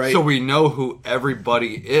 right? So we know who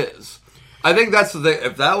everybody is. I think that's the thing.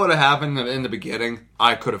 If that would have happened in the beginning,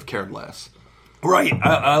 I could have cared less. Right.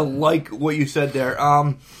 I like what you said there.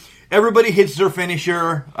 Everybody hits their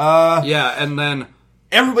finisher. Yeah, and then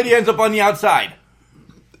everybody ends up on the outside.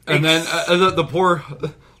 And then the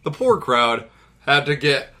poor crowd had to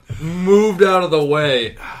get moved out of the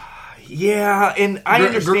way. Yeah, and I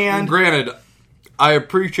understand. Granted, I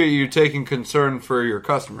appreciate you taking concern for your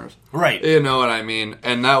customers. Right. You know what I mean?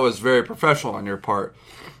 And that was very professional on your part.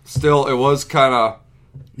 Still, it was kind of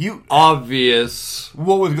obvious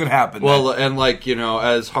what was going to happen. Well, then. And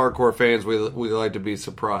as hardcore fans, we like to be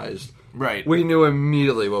surprised. Right. we knew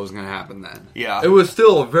immediately what was going to happen then. Yeah. It was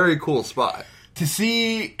still a very cool spot. To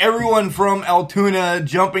see everyone from Altoona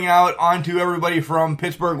jumping out onto everybody from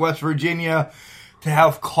Pittsburgh, West Virginia, to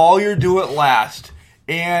have Collier do it last.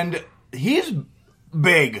 And he's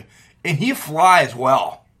big, and he flies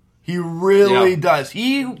well. He really does.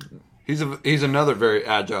 He's another very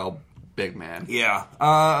agile big man. Yeah.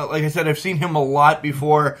 Like I said, I've seen him a lot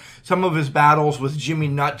before. Some of his battles with Jimmy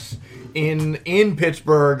Nuts in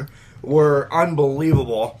Pittsburgh were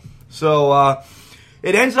unbelievable. So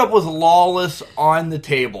it ends up with Lawless on the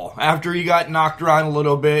table. After he got knocked around a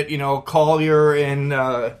little bit, Collier and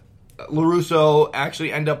LaRusso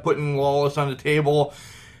actually end up putting Lawless on the table.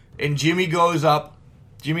 And Jimmy goes up.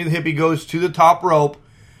 Jimmy the Hippie goes to the top rope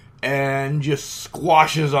and just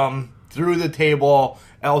squashes him through the table.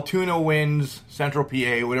 Altoona wins, Central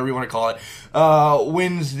PA, whatever you want to call it,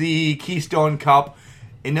 wins the Keystone Cup.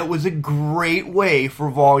 And it was a great way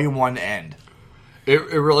for Volume 1 to end.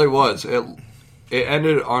 It really was. It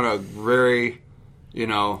ended on a very,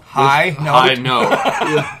 high note.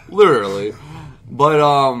 Yeah, literally.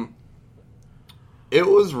 But it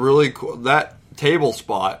was really cool. That table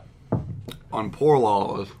spot on poor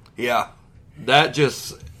Lawless. Yeah. That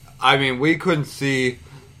just, we couldn't see.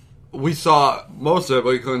 We saw most of it,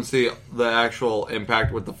 but we couldn't see the actual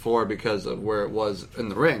impact with the floor because of where it was in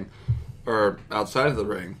the ring or outside of the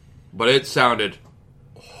ring. But it sounded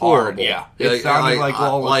horrible. Yeah, it sounded like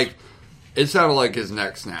Lawless. It sounded like his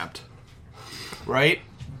neck snapped. Right?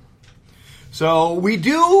 So we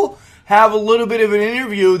do have a little bit of an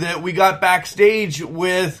interview that we got backstage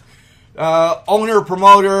with owner,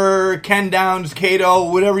 promoter, Ken Downs,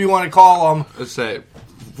 Cato, whatever you want to call him. Let's say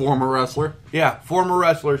former wrestler. Yeah, former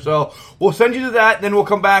wrestler. So we'll send you to that, then we'll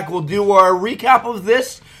come back. We'll do our recap of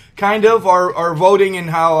this, kind of, our voting and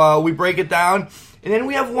how we break it down. And then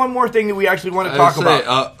we have one more thing that we actually want to talk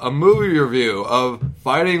about. A movie review of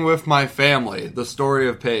Fighting With My Family, the story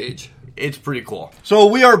of Paige. It's pretty cool. So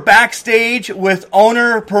we are backstage with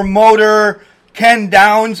owner, promoter, Ken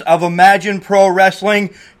Downs of Imagine Pro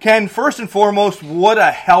Wrestling. Ken, first and foremost, what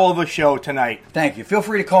a hell of a show tonight. Thank you. Feel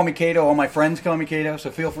free to call me Cato. All my friends call me Cato,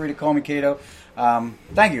 so feel free to call me Cato.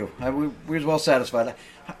 Thank you. We was well satisfied.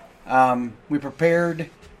 We prepared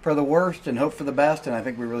for the worst and hoped for the best, and I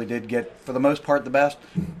think we really did get, for the most part, the best.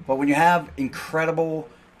 But when you have incredible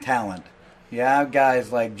talent, you have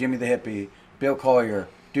guys like Jimmy the Hippie, Bill Collier,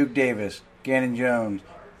 Duke Davis, Gannon Jones,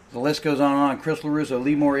 the list goes on and on, Chris LaRusso,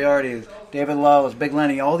 Lee Moriarty, David Lawless, Big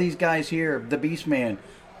Lenny, all these guys here, the Beast Man.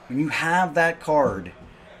 When you have that card,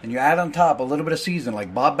 and you add on top a little bit of season,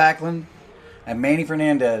 like Bob Backlund and Manny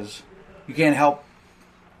Fernandez, you can't help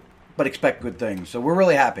but expect good things. So we're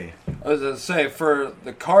really happy. I was going to say, for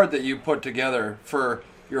the card that you put together for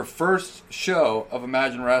your first show of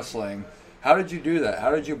Imagine Wrestling, how did you do that?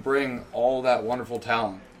 How did you bring all that wonderful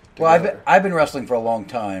talent together? Well, I've been wrestling for a long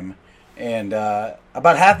time, and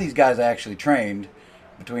about half these guys I actually trained,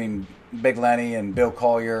 between Big Lenny and Bill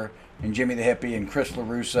Collier and Jimmy the Hippie and Chris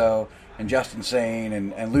LaRusso and Justin Sane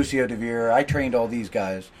and Lucio DeVere. I trained all these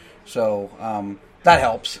guys, so that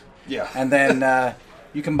helps. Yeah. And then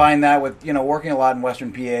you combine that with, working a lot in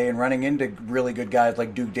Western PA and running into really good guys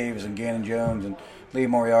like Duke Davis and Gannon Jones and Lee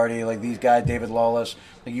Moriarty, like these guys, David Lawless.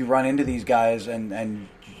 Like you run into these guys and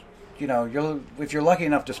if you're lucky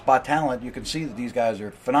enough to spot talent, you can see that these guys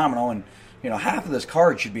are phenomenal. And, half of this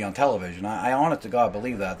card should be on television. I honest to God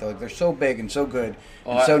believe that. They're so big and so good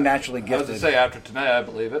and so naturally gifted. I was going to say, after tonight, I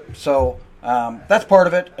believe it. So that's part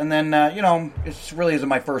of it. And then, it really isn't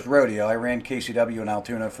my first rodeo. I ran KCW in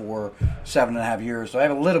Altoona for 7.5 years. So I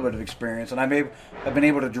have a little bit of experience. And I've been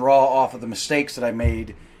able to draw off of the mistakes that I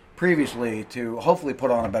made previously to hopefully put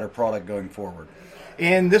on a better product going forward.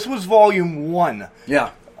 And this was Volume 1. Yeah.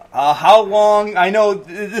 How long, I know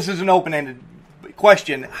this is an open-ended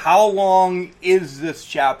question, how long is this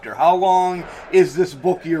chapter? How long is this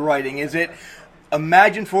book you're writing? Is it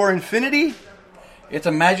Imagine for Infinity? It's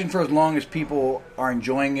Imagine for as long as people are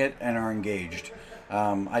enjoying it and are engaged.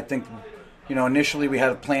 I think, initially we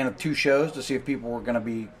had a plan of 2 shows to see if people were going to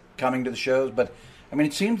be coming to the shows, but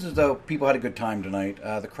it seems as though people had a good time tonight.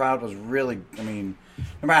 The crowd was really, no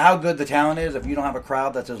matter how good the talent is, if you don't have a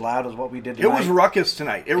crowd that's as loud as what we did tonight. It was ruckus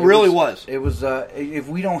tonight. It really was. It was, if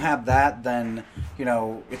we don't have that, then,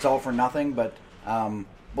 it's all for nothing, but,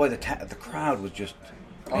 boy, the crowd was just,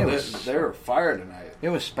 they were fire tonight. It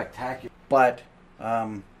was spectacular. But,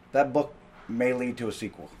 that book may lead to a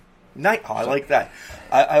sequel. Nice. Oh, I like that.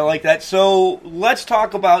 I like that. So let's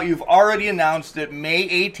talk about, you've already announced that May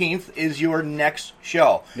 18th is your next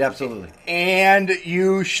show. Yeah, absolutely. And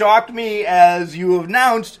you shocked me as you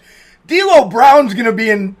announced D'Lo Brown's going to be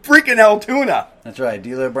in freaking Altoona. That's right.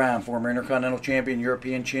 D'Lo Brown, former Intercontinental Champion,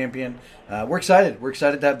 European Champion. We're excited. We're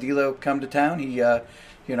excited to have D'Lo come to town. He,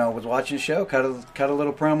 was watching the show, cut a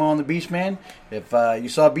little promo on the Beastman. If you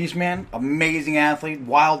saw Beastman, amazing athlete,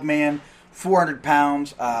 wild man, 400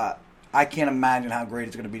 pounds. I can't imagine how great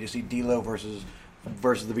it's going to be to see D'Lo versus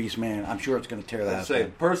the Beastman. I'm sure it's going to tear that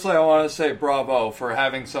up. Personally, I want to say bravo for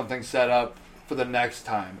having something set up for the next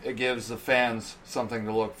time. It gives the fans something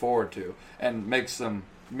to look forward to and makes them,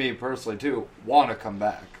 me personally too, want to come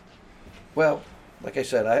back. Well, like I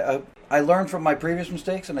said, I learned from my previous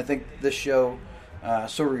mistakes, and I think this show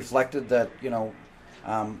sort of reflected that,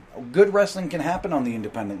 good wrestling can happen on the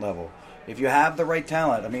independent level if you have the right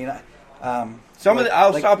talent. I mean,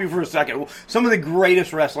 I'll stop you for a second. Some of the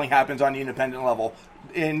greatest wrestling happens on the independent level,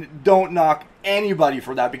 and don't knock anybody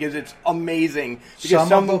for that because it's amazing. Because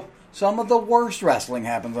some of the worst wrestling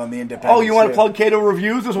happens on the independent. Oh, you want to plug Cato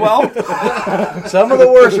Reviews as well? Some of the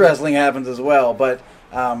worst wrestling happens as well, but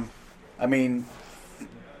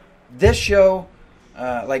this show,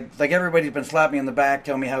 like everybody's been slapping me in the back,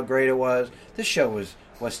 telling me how great it was. This show was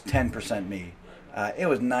 10% me. It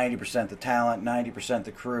was 90% the talent, 90%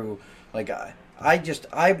 the crew. Like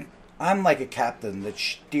I'm like a captain that's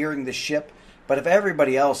steering the ship. But if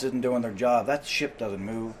everybody else isn't doing their job, that ship doesn't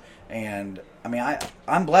move. And I mean,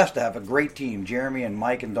 I'm blessed to have a great team. Jeremy and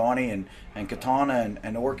Mike and Donnie and Katana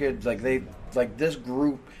and Orchid. This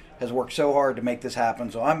group has worked so hard to make this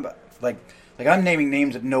happen. So I'm I'm naming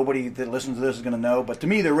names that nobody that listens to this is going to know. But to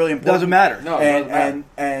me, they're really important. Doesn't matter. No, it doesn't matter.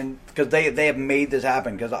 And because they have made this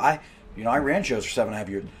happen. Because I ran shows for 7.5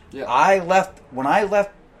 years. Yeah. When I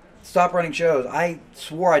left. Stop running shows. I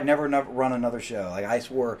swore I'd never run another show. I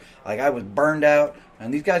swore I was burned out,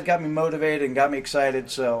 and these guys got me motivated and got me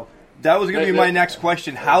excited. So that was going to be my next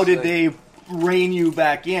question. How did they rein you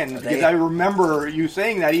back in? Because I remember you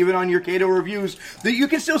saying that even on your Cato Reviews that you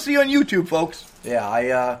can still see on YouTube, folks.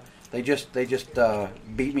 Yeah, they just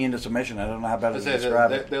beat me into submission. I don't know how better to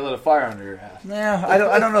describe it. They lit a fire under your ass. Yeah, I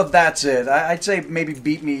don't know if that's it. I'd say maybe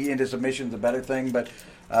beat me into submission is a better thing, but.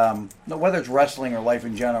 Whether it's wrestling or life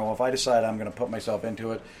in general, if I decide I'm going to put myself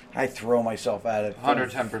into it, I throw myself at it.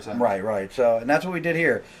 110%. Right. So, and that's what we did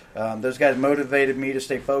here. Those guys motivated me to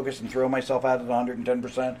stay focused and throw myself at it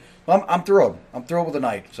 110%. I'm thrilled. I'm thrilled with the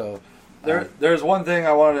night. So, there's one thing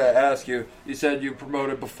I wanted to ask you. You said you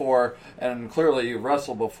promoted before, and clearly you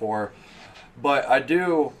wrestled before. But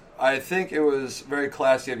I think it was very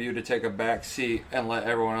classy of you to take a back seat and let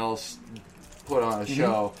everyone else put on a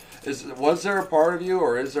show. Was there a part of you,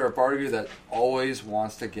 or is there a part of you that always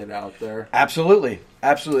wants to get out there? Absolutely.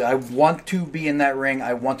 I want to be in that ring.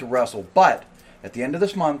 I want to wrestle. But at the end of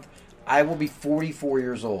this month, I will be 44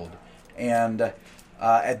 years old. And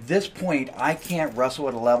at this point, I can't wrestle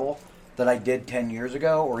at a level that I did 10 years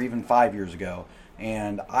ago or even 5 years ago.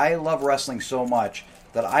 And I love wrestling so much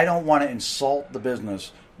that I don't want to insult the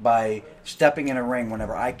business by stepping in a ring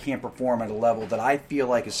whenever I can't perform at a level that I feel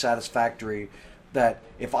like is satisfactory. That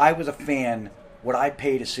if I was a fan, would I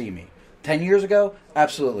pay to see me? 10 years ago,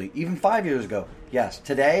 absolutely. Even 5 years ago, yes.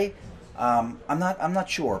 Today, I'm not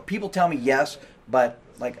sure. People tell me yes, but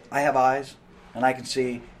I have eyes and I can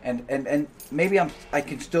see, and maybe I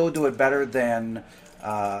can still do it better than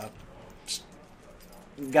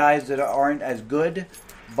guys that aren't as good.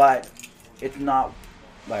 But it's not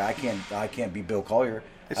I can't be Bill Collier.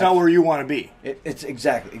 It's not where you want to be. It's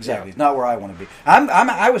exactly. Yeah. It's not where I want to be.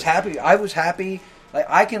 I was happy.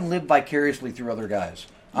 I can live vicariously through other guys.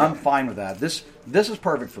 I'm fine with that. This is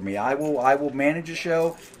perfect for me. I will manage a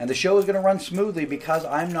show, and the show is going to run smoothly because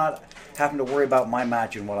I'm not having to worry about my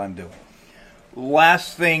match and what I'm doing.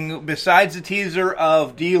 Last thing, besides the teaser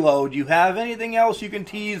of D'Lo, do you have anything else you can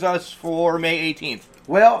tease us for May 18th?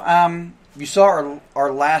 Well, you saw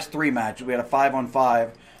our last 3 matches. We had a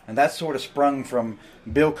 5-on-5, and that sort of sprung from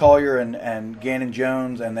Bill Collier and Gannon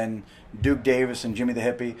Jones, and then Duke Davis and Jimmy the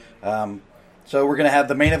Hippie. So we're going to have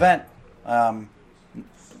the main event.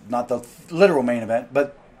 Not the literal main event,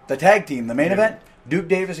 but the tag team, the main event. Duke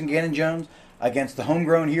Davis and Gannon Jones against the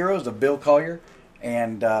homegrown heroes of Bill Collier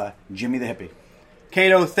and Jimmy the Hippie.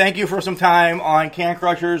 Cato, thank you for some time on Can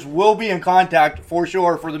Crushers. We'll be in contact for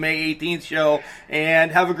sure for the May 18th show.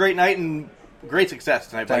 And have a great night and great success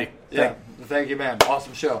tonight, buddy. Thank you, man.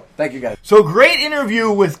 Awesome show. Thank you, guys. So great interview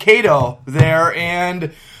with Cato there.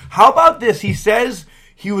 And how about this? He says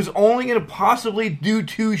he was only going to possibly do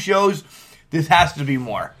 2 shows. This has to be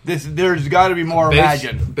more. There's got to be more.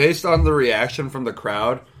 Imagine. Based on the reaction from the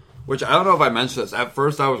crowd, which I don't know if I mentioned this. At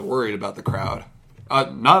first, I was worried about the crowd.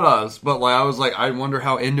 Not us, but I was like, I wonder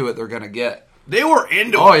how into it they're going to get. They were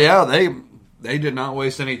into it. Oh, yeah. They did not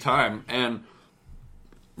waste any time. And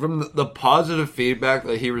from the positive feedback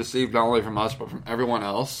that he received, not only from us but from everyone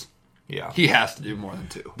else, Yeah. he has to do more than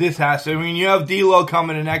 2. This has to. I mean, you have D'Lo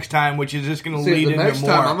coming the next time, which is just going to lead the into next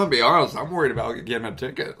more. time, I'm gonna be honest, I'm worried about getting a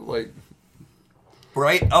ticket. Like,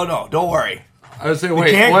 Right? Oh, no. Don't worry. I was saying,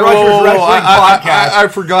 wait, Can't whoa, Crushers whoa, whoa, Wrestling Podcast. I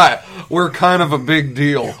forgot. We're kind of a big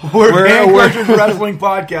deal. We're Can Crushers Wrestling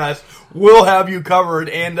Podcast. We'll have you covered.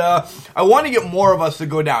 And I want to get more of us to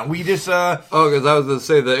go down. We just because I was going to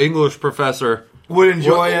say the English professor would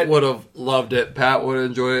enjoy it. Would have loved it. Pat would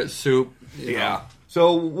enjoy it. Soup. You Yeah. know.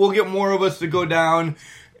 So we'll get more of us to go down.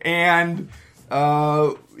 And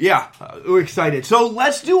we're excited. So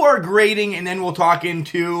let's do our grading, and then we'll talk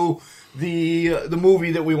into the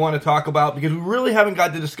movie that we want to talk about, because we really haven't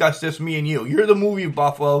got to discuss this, me and you. You're the movie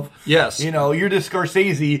buff of, Yes. you know, you're the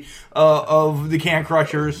Scorsese of the Can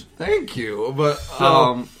Crushers. Thank you. But,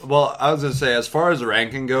 So- well, I was going to say, as far as the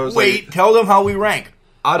ranking goes... Wait, tell them how we rank.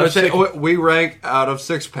 Out I of would say 6. we rank out of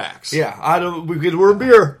 6-packs. Yeah, because we're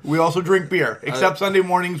beer. We also drink beer, except Sunday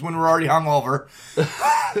mornings when we're already hungover.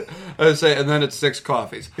 I would say, and then it's 6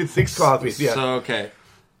 coffees. It's 6 coffees, yeah. So, okay.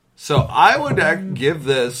 So, I would give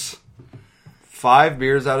this 5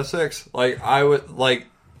 beers out of 6. Like, I would, like,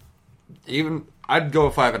 I'd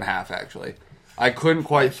go 5.5, actually. I couldn't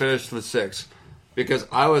quite finish the 6 because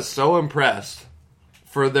I was so impressed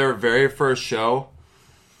for their very first show.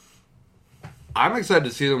 I'm excited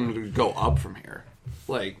to see them go up from here.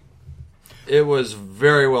 Like, it was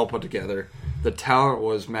very well put together. The talent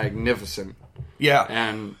was magnificent. Yeah.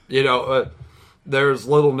 And, you know, there's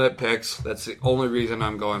little nitpicks. That's the only reason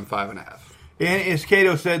I'm going 5.5. And as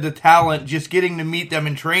Cato said, the talent, just getting to meet them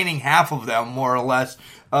in training, half of them, more or less,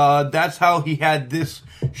 that's how he had this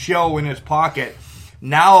show in his pocket.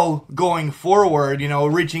 Now, going forward, you know,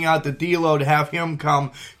 reaching out to D'Lo to have him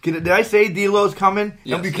come. Did I say D'Lo's coming?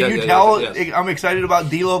 Yes, Can you tell yes. I'm excited about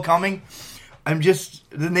D'Lo coming? I'm just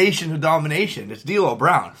the nation of domination. It's D'Lo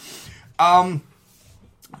Brown.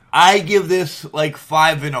 I give this like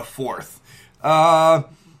 5 1/4.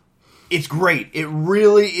 It's great. It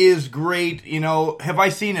really is great. You know, have I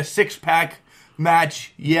seen a 6-pack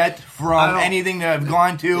match yet from anything that I've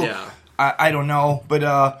gone to? Yeah. I don't know.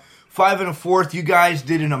 But 5 1/4, you guys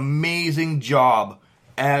did an amazing job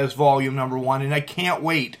as volume number 1, and I can't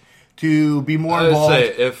wait to be more I would involved. say,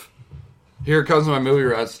 if here comes my movie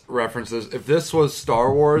references, if this was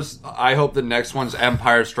Star Wars, I hope the next one's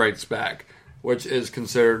Empire Strikes Back, which is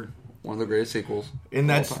considered one of the greatest sequels. And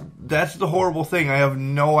of all time. that's the horrible thing. I have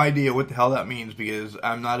no idea what the hell that means because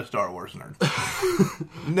I'm not a Star Wars nerd.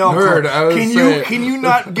 No, Nerd, I would say- can you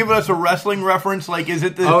not give us a wrestling reference? Like, is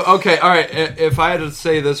it the? Oh, okay, all right. If I had to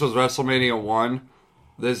say this was WrestleMania 1,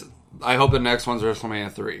 I hope the next one's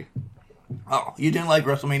WrestleMania 3. Oh, you didn't like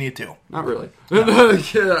WrestleMania 2. Not really. don't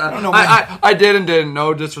know I did and didn't.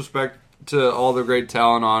 No disrespect to all the great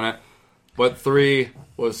talent on it, but 3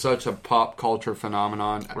 was such a pop culture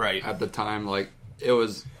phenomenon Right. at the time. Like, it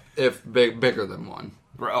was bigger than 1.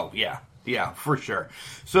 Oh, yeah. Yeah, for sure.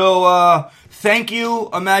 So, thank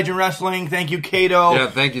you, Imagine Wrestling. Thank you, Cato.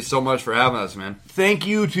 Yeah, thank you so much for having us, man. Thank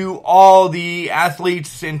you to all the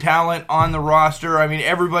athletes and talent on the roster. I mean,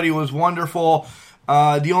 everybody was wonderful.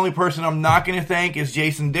 The only person I'm not going to thank is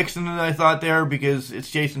Jason Dixon that I thought there because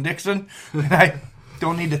it's Jason Dixon. I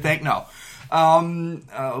don't need to thank, no.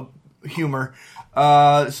 Humor.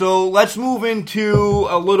 So let's move into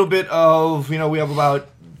a little bit of, we have about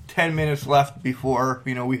 10 minutes left before,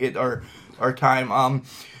 we hit our time.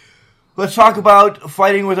 Let's talk about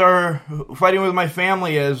fighting with my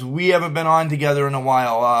family, as we haven't been on together in a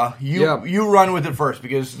while. You run with it first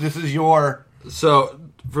because this is your... So,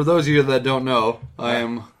 for those of you that don't know, I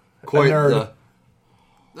am quite nerd.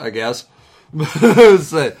 I guess,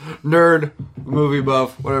 say, nerd, movie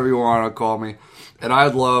buff, whatever you want to call me. And I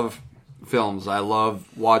love films. I love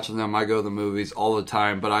watching them. I go to the movies all the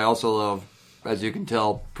time. But I also love, as you can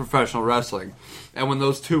tell, professional wrestling. And when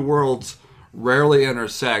those two worlds rarely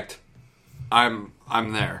intersect, I'm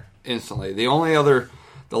there instantly. The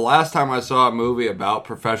last time I saw a movie about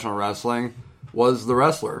professional wrestling was The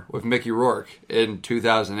Wrestler with Mickey Rourke in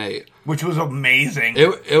 2008. Which was amazing.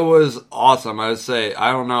 It was awesome. I would say,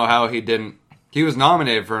 I don't know how he was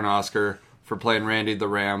nominated for an Oscar for playing Randy the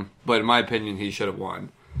Ram, but in my opinion, he should have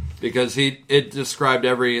won. Because it described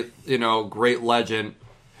every, great legend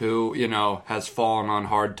who, has fallen on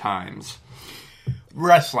hard times.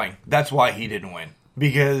 Wrestling. That's why he didn't win.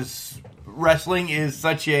 Because wrestling is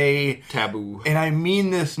such a... Taboo. And I mean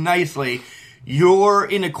this nicely. You're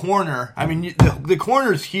in a corner. I mean, the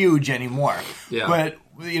corner's huge anymore. Yeah. But,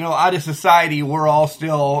 out of society, we're all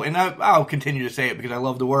still, and I'll continue to say it because I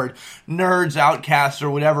love the word, nerds, outcasts,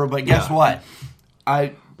 or whatever. But guess what?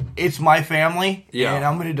 it's my family, Yeah. and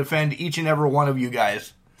I'm going to defend each and every one of you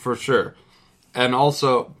guys. For sure. And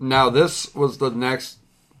also, now this was the next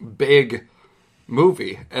big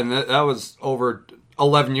movie, and that was over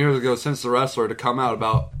 11 years ago since The Wrestler to come out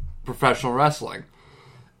about professional wrestling.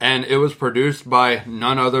 And it was produced by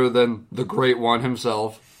none other than the great one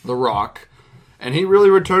himself, The Rock. And he really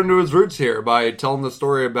returned to his roots here by telling the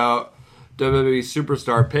story about WWE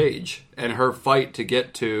superstar Paige and her fight to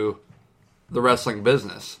get to the wrestling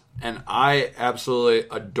business. And I absolutely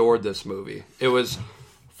adored this movie. It was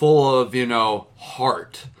full of,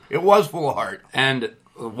 heart. It was full of heart. And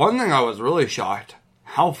one thing I was really shocked,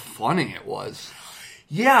 how funny it was.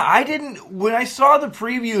 Yeah, I didn't. When I saw the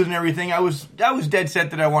previews and everything, I was dead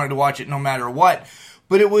set that I wanted to watch it no matter what.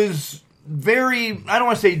 But it was very, I don't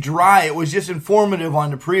want to say dry, it was just informative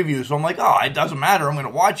on the preview. So I'm like, oh, it doesn't matter, I'm going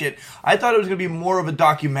to watch it. I thought it was going to be more of a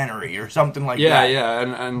documentary or something like that. Yeah,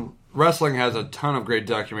 and wrestling has a ton of great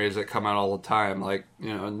documentaries that come out all the time. Like,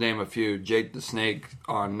 name a few, Jake the Snake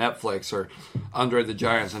on Netflix or Andre the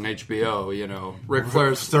Giant's on HBO, Ric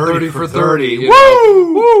Flair's 30 for 30.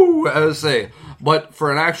 Woo! Woo! I would say. But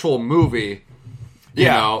for an actual movie,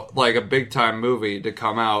 Yeah. like a big time movie to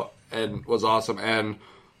come out and was awesome. And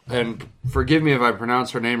forgive me if I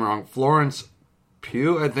pronounce her name wrong. Florence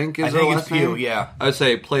Pugh, I think is I her think last it's Pugh, name. yeah. I would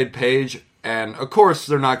say played Paige, and of course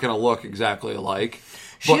they're not going to look exactly alike.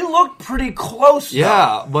 She looked pretty close, though.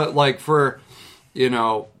 Yeah, but like for,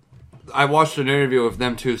 I watched an interview of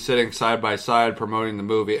them two sitting side by side promoting the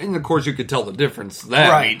movie, and of course you could tell the difference then.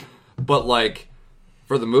 Right. But like,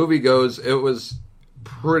 for the movie goes, it was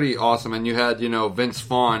pretty awesome, and you had, Vince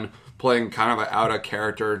Vaughn playing kind of an out of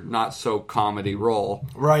character, not so comedy role.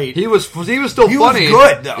 Right. He was still He was funny.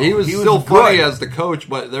 good, though. He was He was still funny good. as the coach,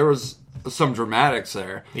 but there was some dramatics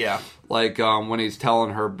there. Yeah. Like when he's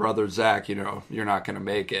telling her brother Zach, you're not going to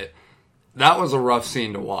make it. That was a rough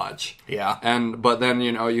scene to watch. Yeah. But then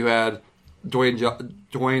you had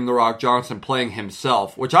Dwayne The Rock Johnson playing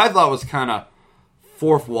himself, which I thought was kind of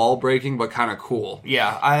fourth wall breaking, but kind of cool.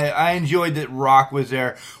 Yeah, I enjoyed that Rock was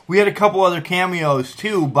there. We had a couple other cameos,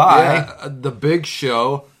 too, by... The Big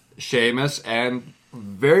Show, Sheamus, and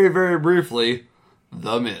very, very briefly,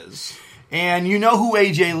 The Miz. And you know who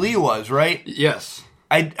AJ Lee was, right? Yes.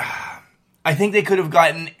 I think they could have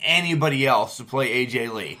gotten anybody else to play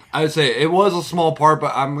AJ Lee. I would say it was a small part,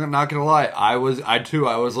 but I'm not going to lie. I was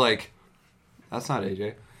like, that's not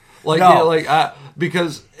AJ. Like, No. yeah,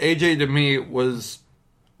 because AJ to me was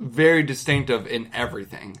very distinctive in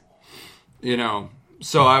everything,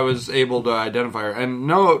 so I was able to identify her, and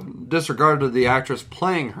no disregard to the actress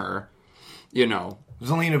playing her,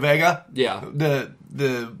 Zelina Vega? yeah,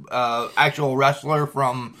 The actual wrestler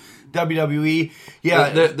from WWE? Yeah.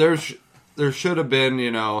 there should have been,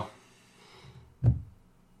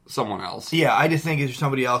 someone else. Yeah, I just think it's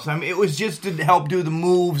somebody else. I mean, it was just to help do the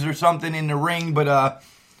moves or something in the ring, but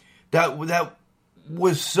that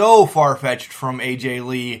was so far-fetched from AJ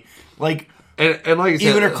Lee. Like, and like I said,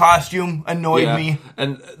 even her costume annoyed me.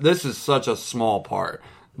 And this is such a small part,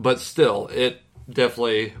 but still, it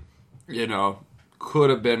definitely, could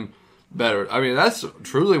have been better. I mean, that's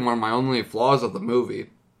truly one of my only flaws of the movie.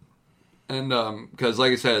 And because,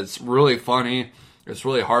 like I said, it's really funny. It's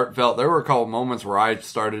really heartfelt. There were a couple moments where I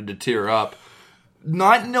started to tear up.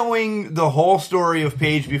 Not knowing the whole story of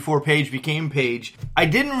Paige before Paige became Paige, I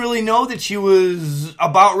didn't really know that she was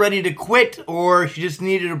about ready to quit or she just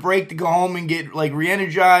needed a break to go home and get,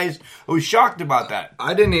 re-energized. I was shocked about that.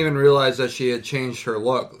 I didn't even realize that she had changed her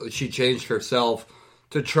look. She changed herself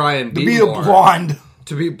to try and To be a more, blonde.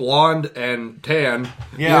 to be blonde and tan.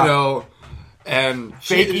 Yeah. And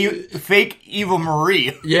Fake Eva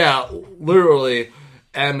Marie. yeah, literally.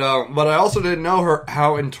 And but I also didn't know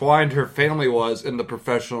how entwined her family was in the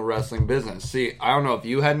professional wrestling business. See, I don't know if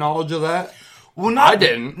you had knowledge of that. Well, I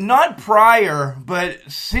didn't. Not prior, but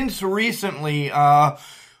since recently,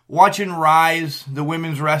 watching Rise, the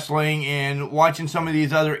women's wrestling, and watching some of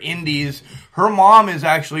these other indies, her mom is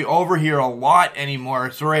actually over here a lot anymore.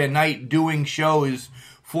 Soraya Knight doing shows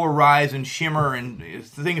for Rise and Shimmer and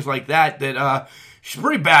things like that. That she's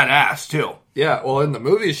pretty badass too. Yeah, well, in the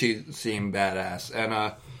movie she seemed badass.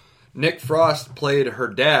 And Nick Frost played her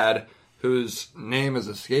dad, whose name is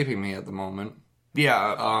escaping me at the moment.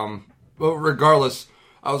 Yeah. But regardless,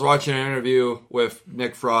 I was watching an interview with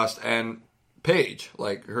Nick Frost and Paige,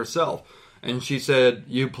 like herself. And she said,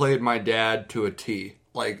 "You played my dad to a T.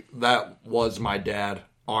 Like, that was my dad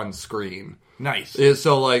on screen." Nice.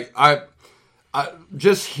 So, like, I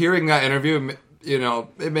just hearing that interview,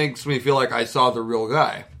 it makes me feel like I saw the real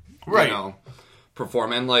guy. Right.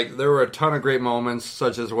 Perform. And, like, there were a ton of great moments,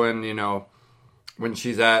 such as when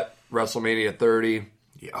she's at WrestleMania 30,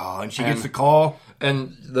 And she gets the call.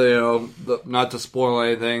 And not to spoil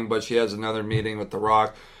anything, but she has another meeting with The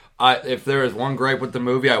Rock. If there is one gripe with the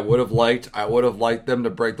movie, I would have liked them to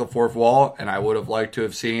break the fourth wall, and I would have liked to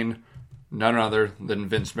have seen none other than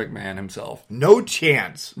Vince McMahon himself. No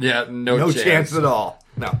chance. Yeah, no chance at all.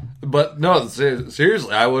 No. But no,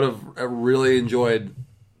 seriously, I would have really enjoyed.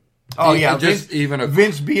 Oh yeah,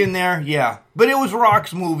 Vince being there, yeah. But it was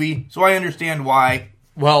Rock's movie, so I understand why.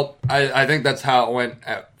 Well, I think that's how it went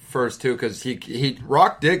at first too, because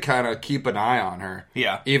Rock did kind of keep an eye on her.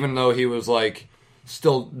 Yeah. Even though he was like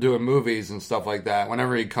still doing movies and stuff like that.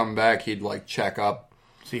 Whenever he'd come back, he'd like check up,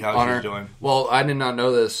 see how she's doing. Well, I did not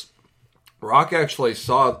know this. Rock actually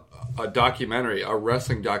saw a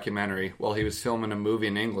wrestling documentary, while he was filming a movie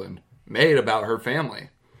in England made about her family.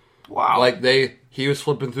 Wow. Like he was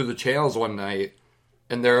flipping through the channels one night,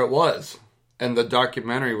 and there it was. And the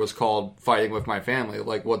documentary was called Fighting With My Family,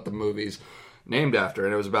 like what the movie's named after.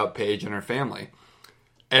 And it was about Paige and her family.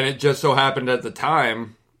 And it just so happened at the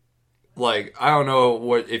time, like, I don't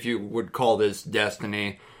know if you would call this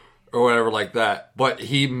destiny or whatever like that, but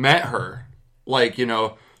he met her. Like, and,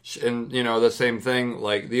 the same thing.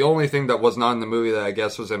 Like, the only thing that was not in the movie that I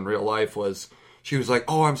guess was in real life was she was like,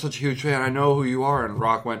 "Oh, I'm such a huge fan. I know who you are." And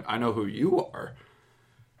Rock went, "I know who you are."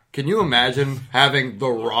 Can you imagine having The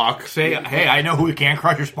Rock say, "Hey, I know who the Can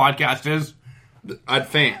Crushers podcast is"? I'd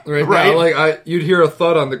faint right now. Like you'd hear a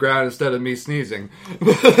thud on the ground instead of me sneezing.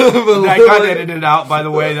 I got edited out, by the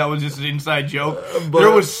way. That was just an inside joke. There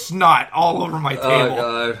was snot all over my table.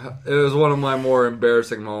 Oh God, it was one of my more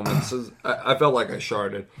embarrassing moments. I felt like I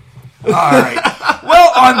sharted. All right.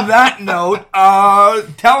 Well, on that note,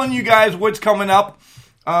 telling you guys what's coming up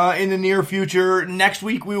in the near future. Next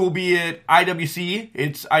week we will be at IWC.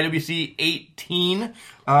 It's IWC 18,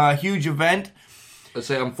 huge event. Let's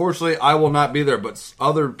say, unfortunately, I will not be there, but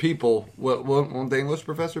other people, won't the English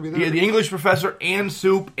professor be there? Yeah, the English professor and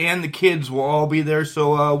Soup and the kids will all be there,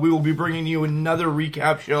 so we will be bringing you another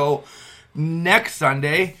recap show next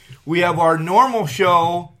Sunday. We have our normal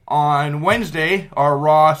show on Wednesday, our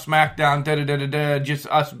Raw, SmackDown, just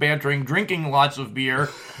us bantering, drinking lots of beer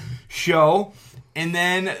show. And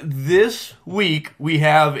then this week, we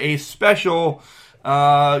have a special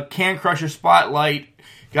Can Crusher Spotlight.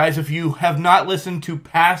 Guys, if you have not listened to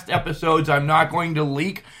past episodes, I'm not going to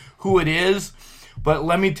leak who it is, but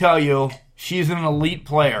let me tell you, she's an elite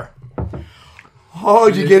player. Oh,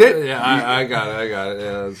 did you get it? Yeah, I got it.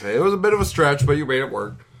 Yeah, it was a bit of a stretch, but you made it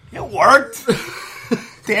work. It worked.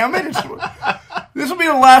 Damn it. This will be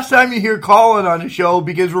the last time you hear Colin on the show,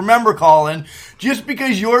 because remember, Colin, just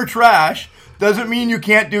because you're trash doesn't mean you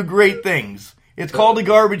can't do great things. It's called a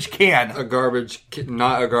garbage can. Not a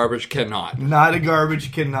garbage cannot. Not a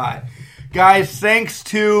garbage cannot. Guys, thanks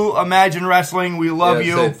to Imagine Wrestling. We love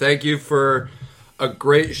you. Thank you for a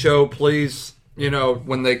great show. Please,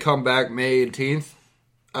 when they come back May 18th,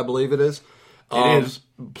 I believe it is. It is.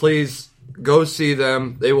 Please go see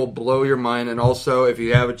them. They will blow your mind. And also, if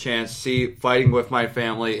you have a chance, see Fighting With My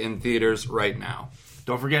Family in theaters right now.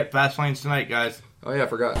 Don't forget, Fast Lanes tonight, guys. Oh, yeah, I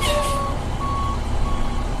forgot.